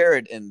hear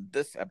it in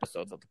this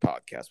episode of the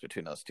podcast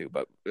between us two,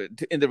 but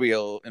in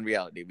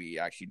reality, we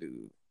actually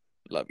do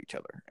love each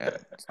other. And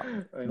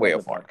way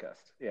of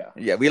podcast.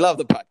 Yeah, we love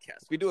the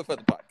podcast. We do it for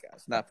the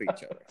podcast, not for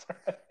each other.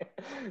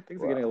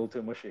 Things are getting a little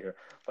too mushy here,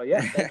 but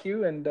yeah, thank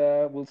you, and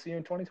we'll see you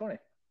in 2020.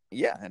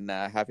 Yeah, and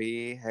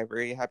happy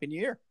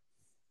New Year.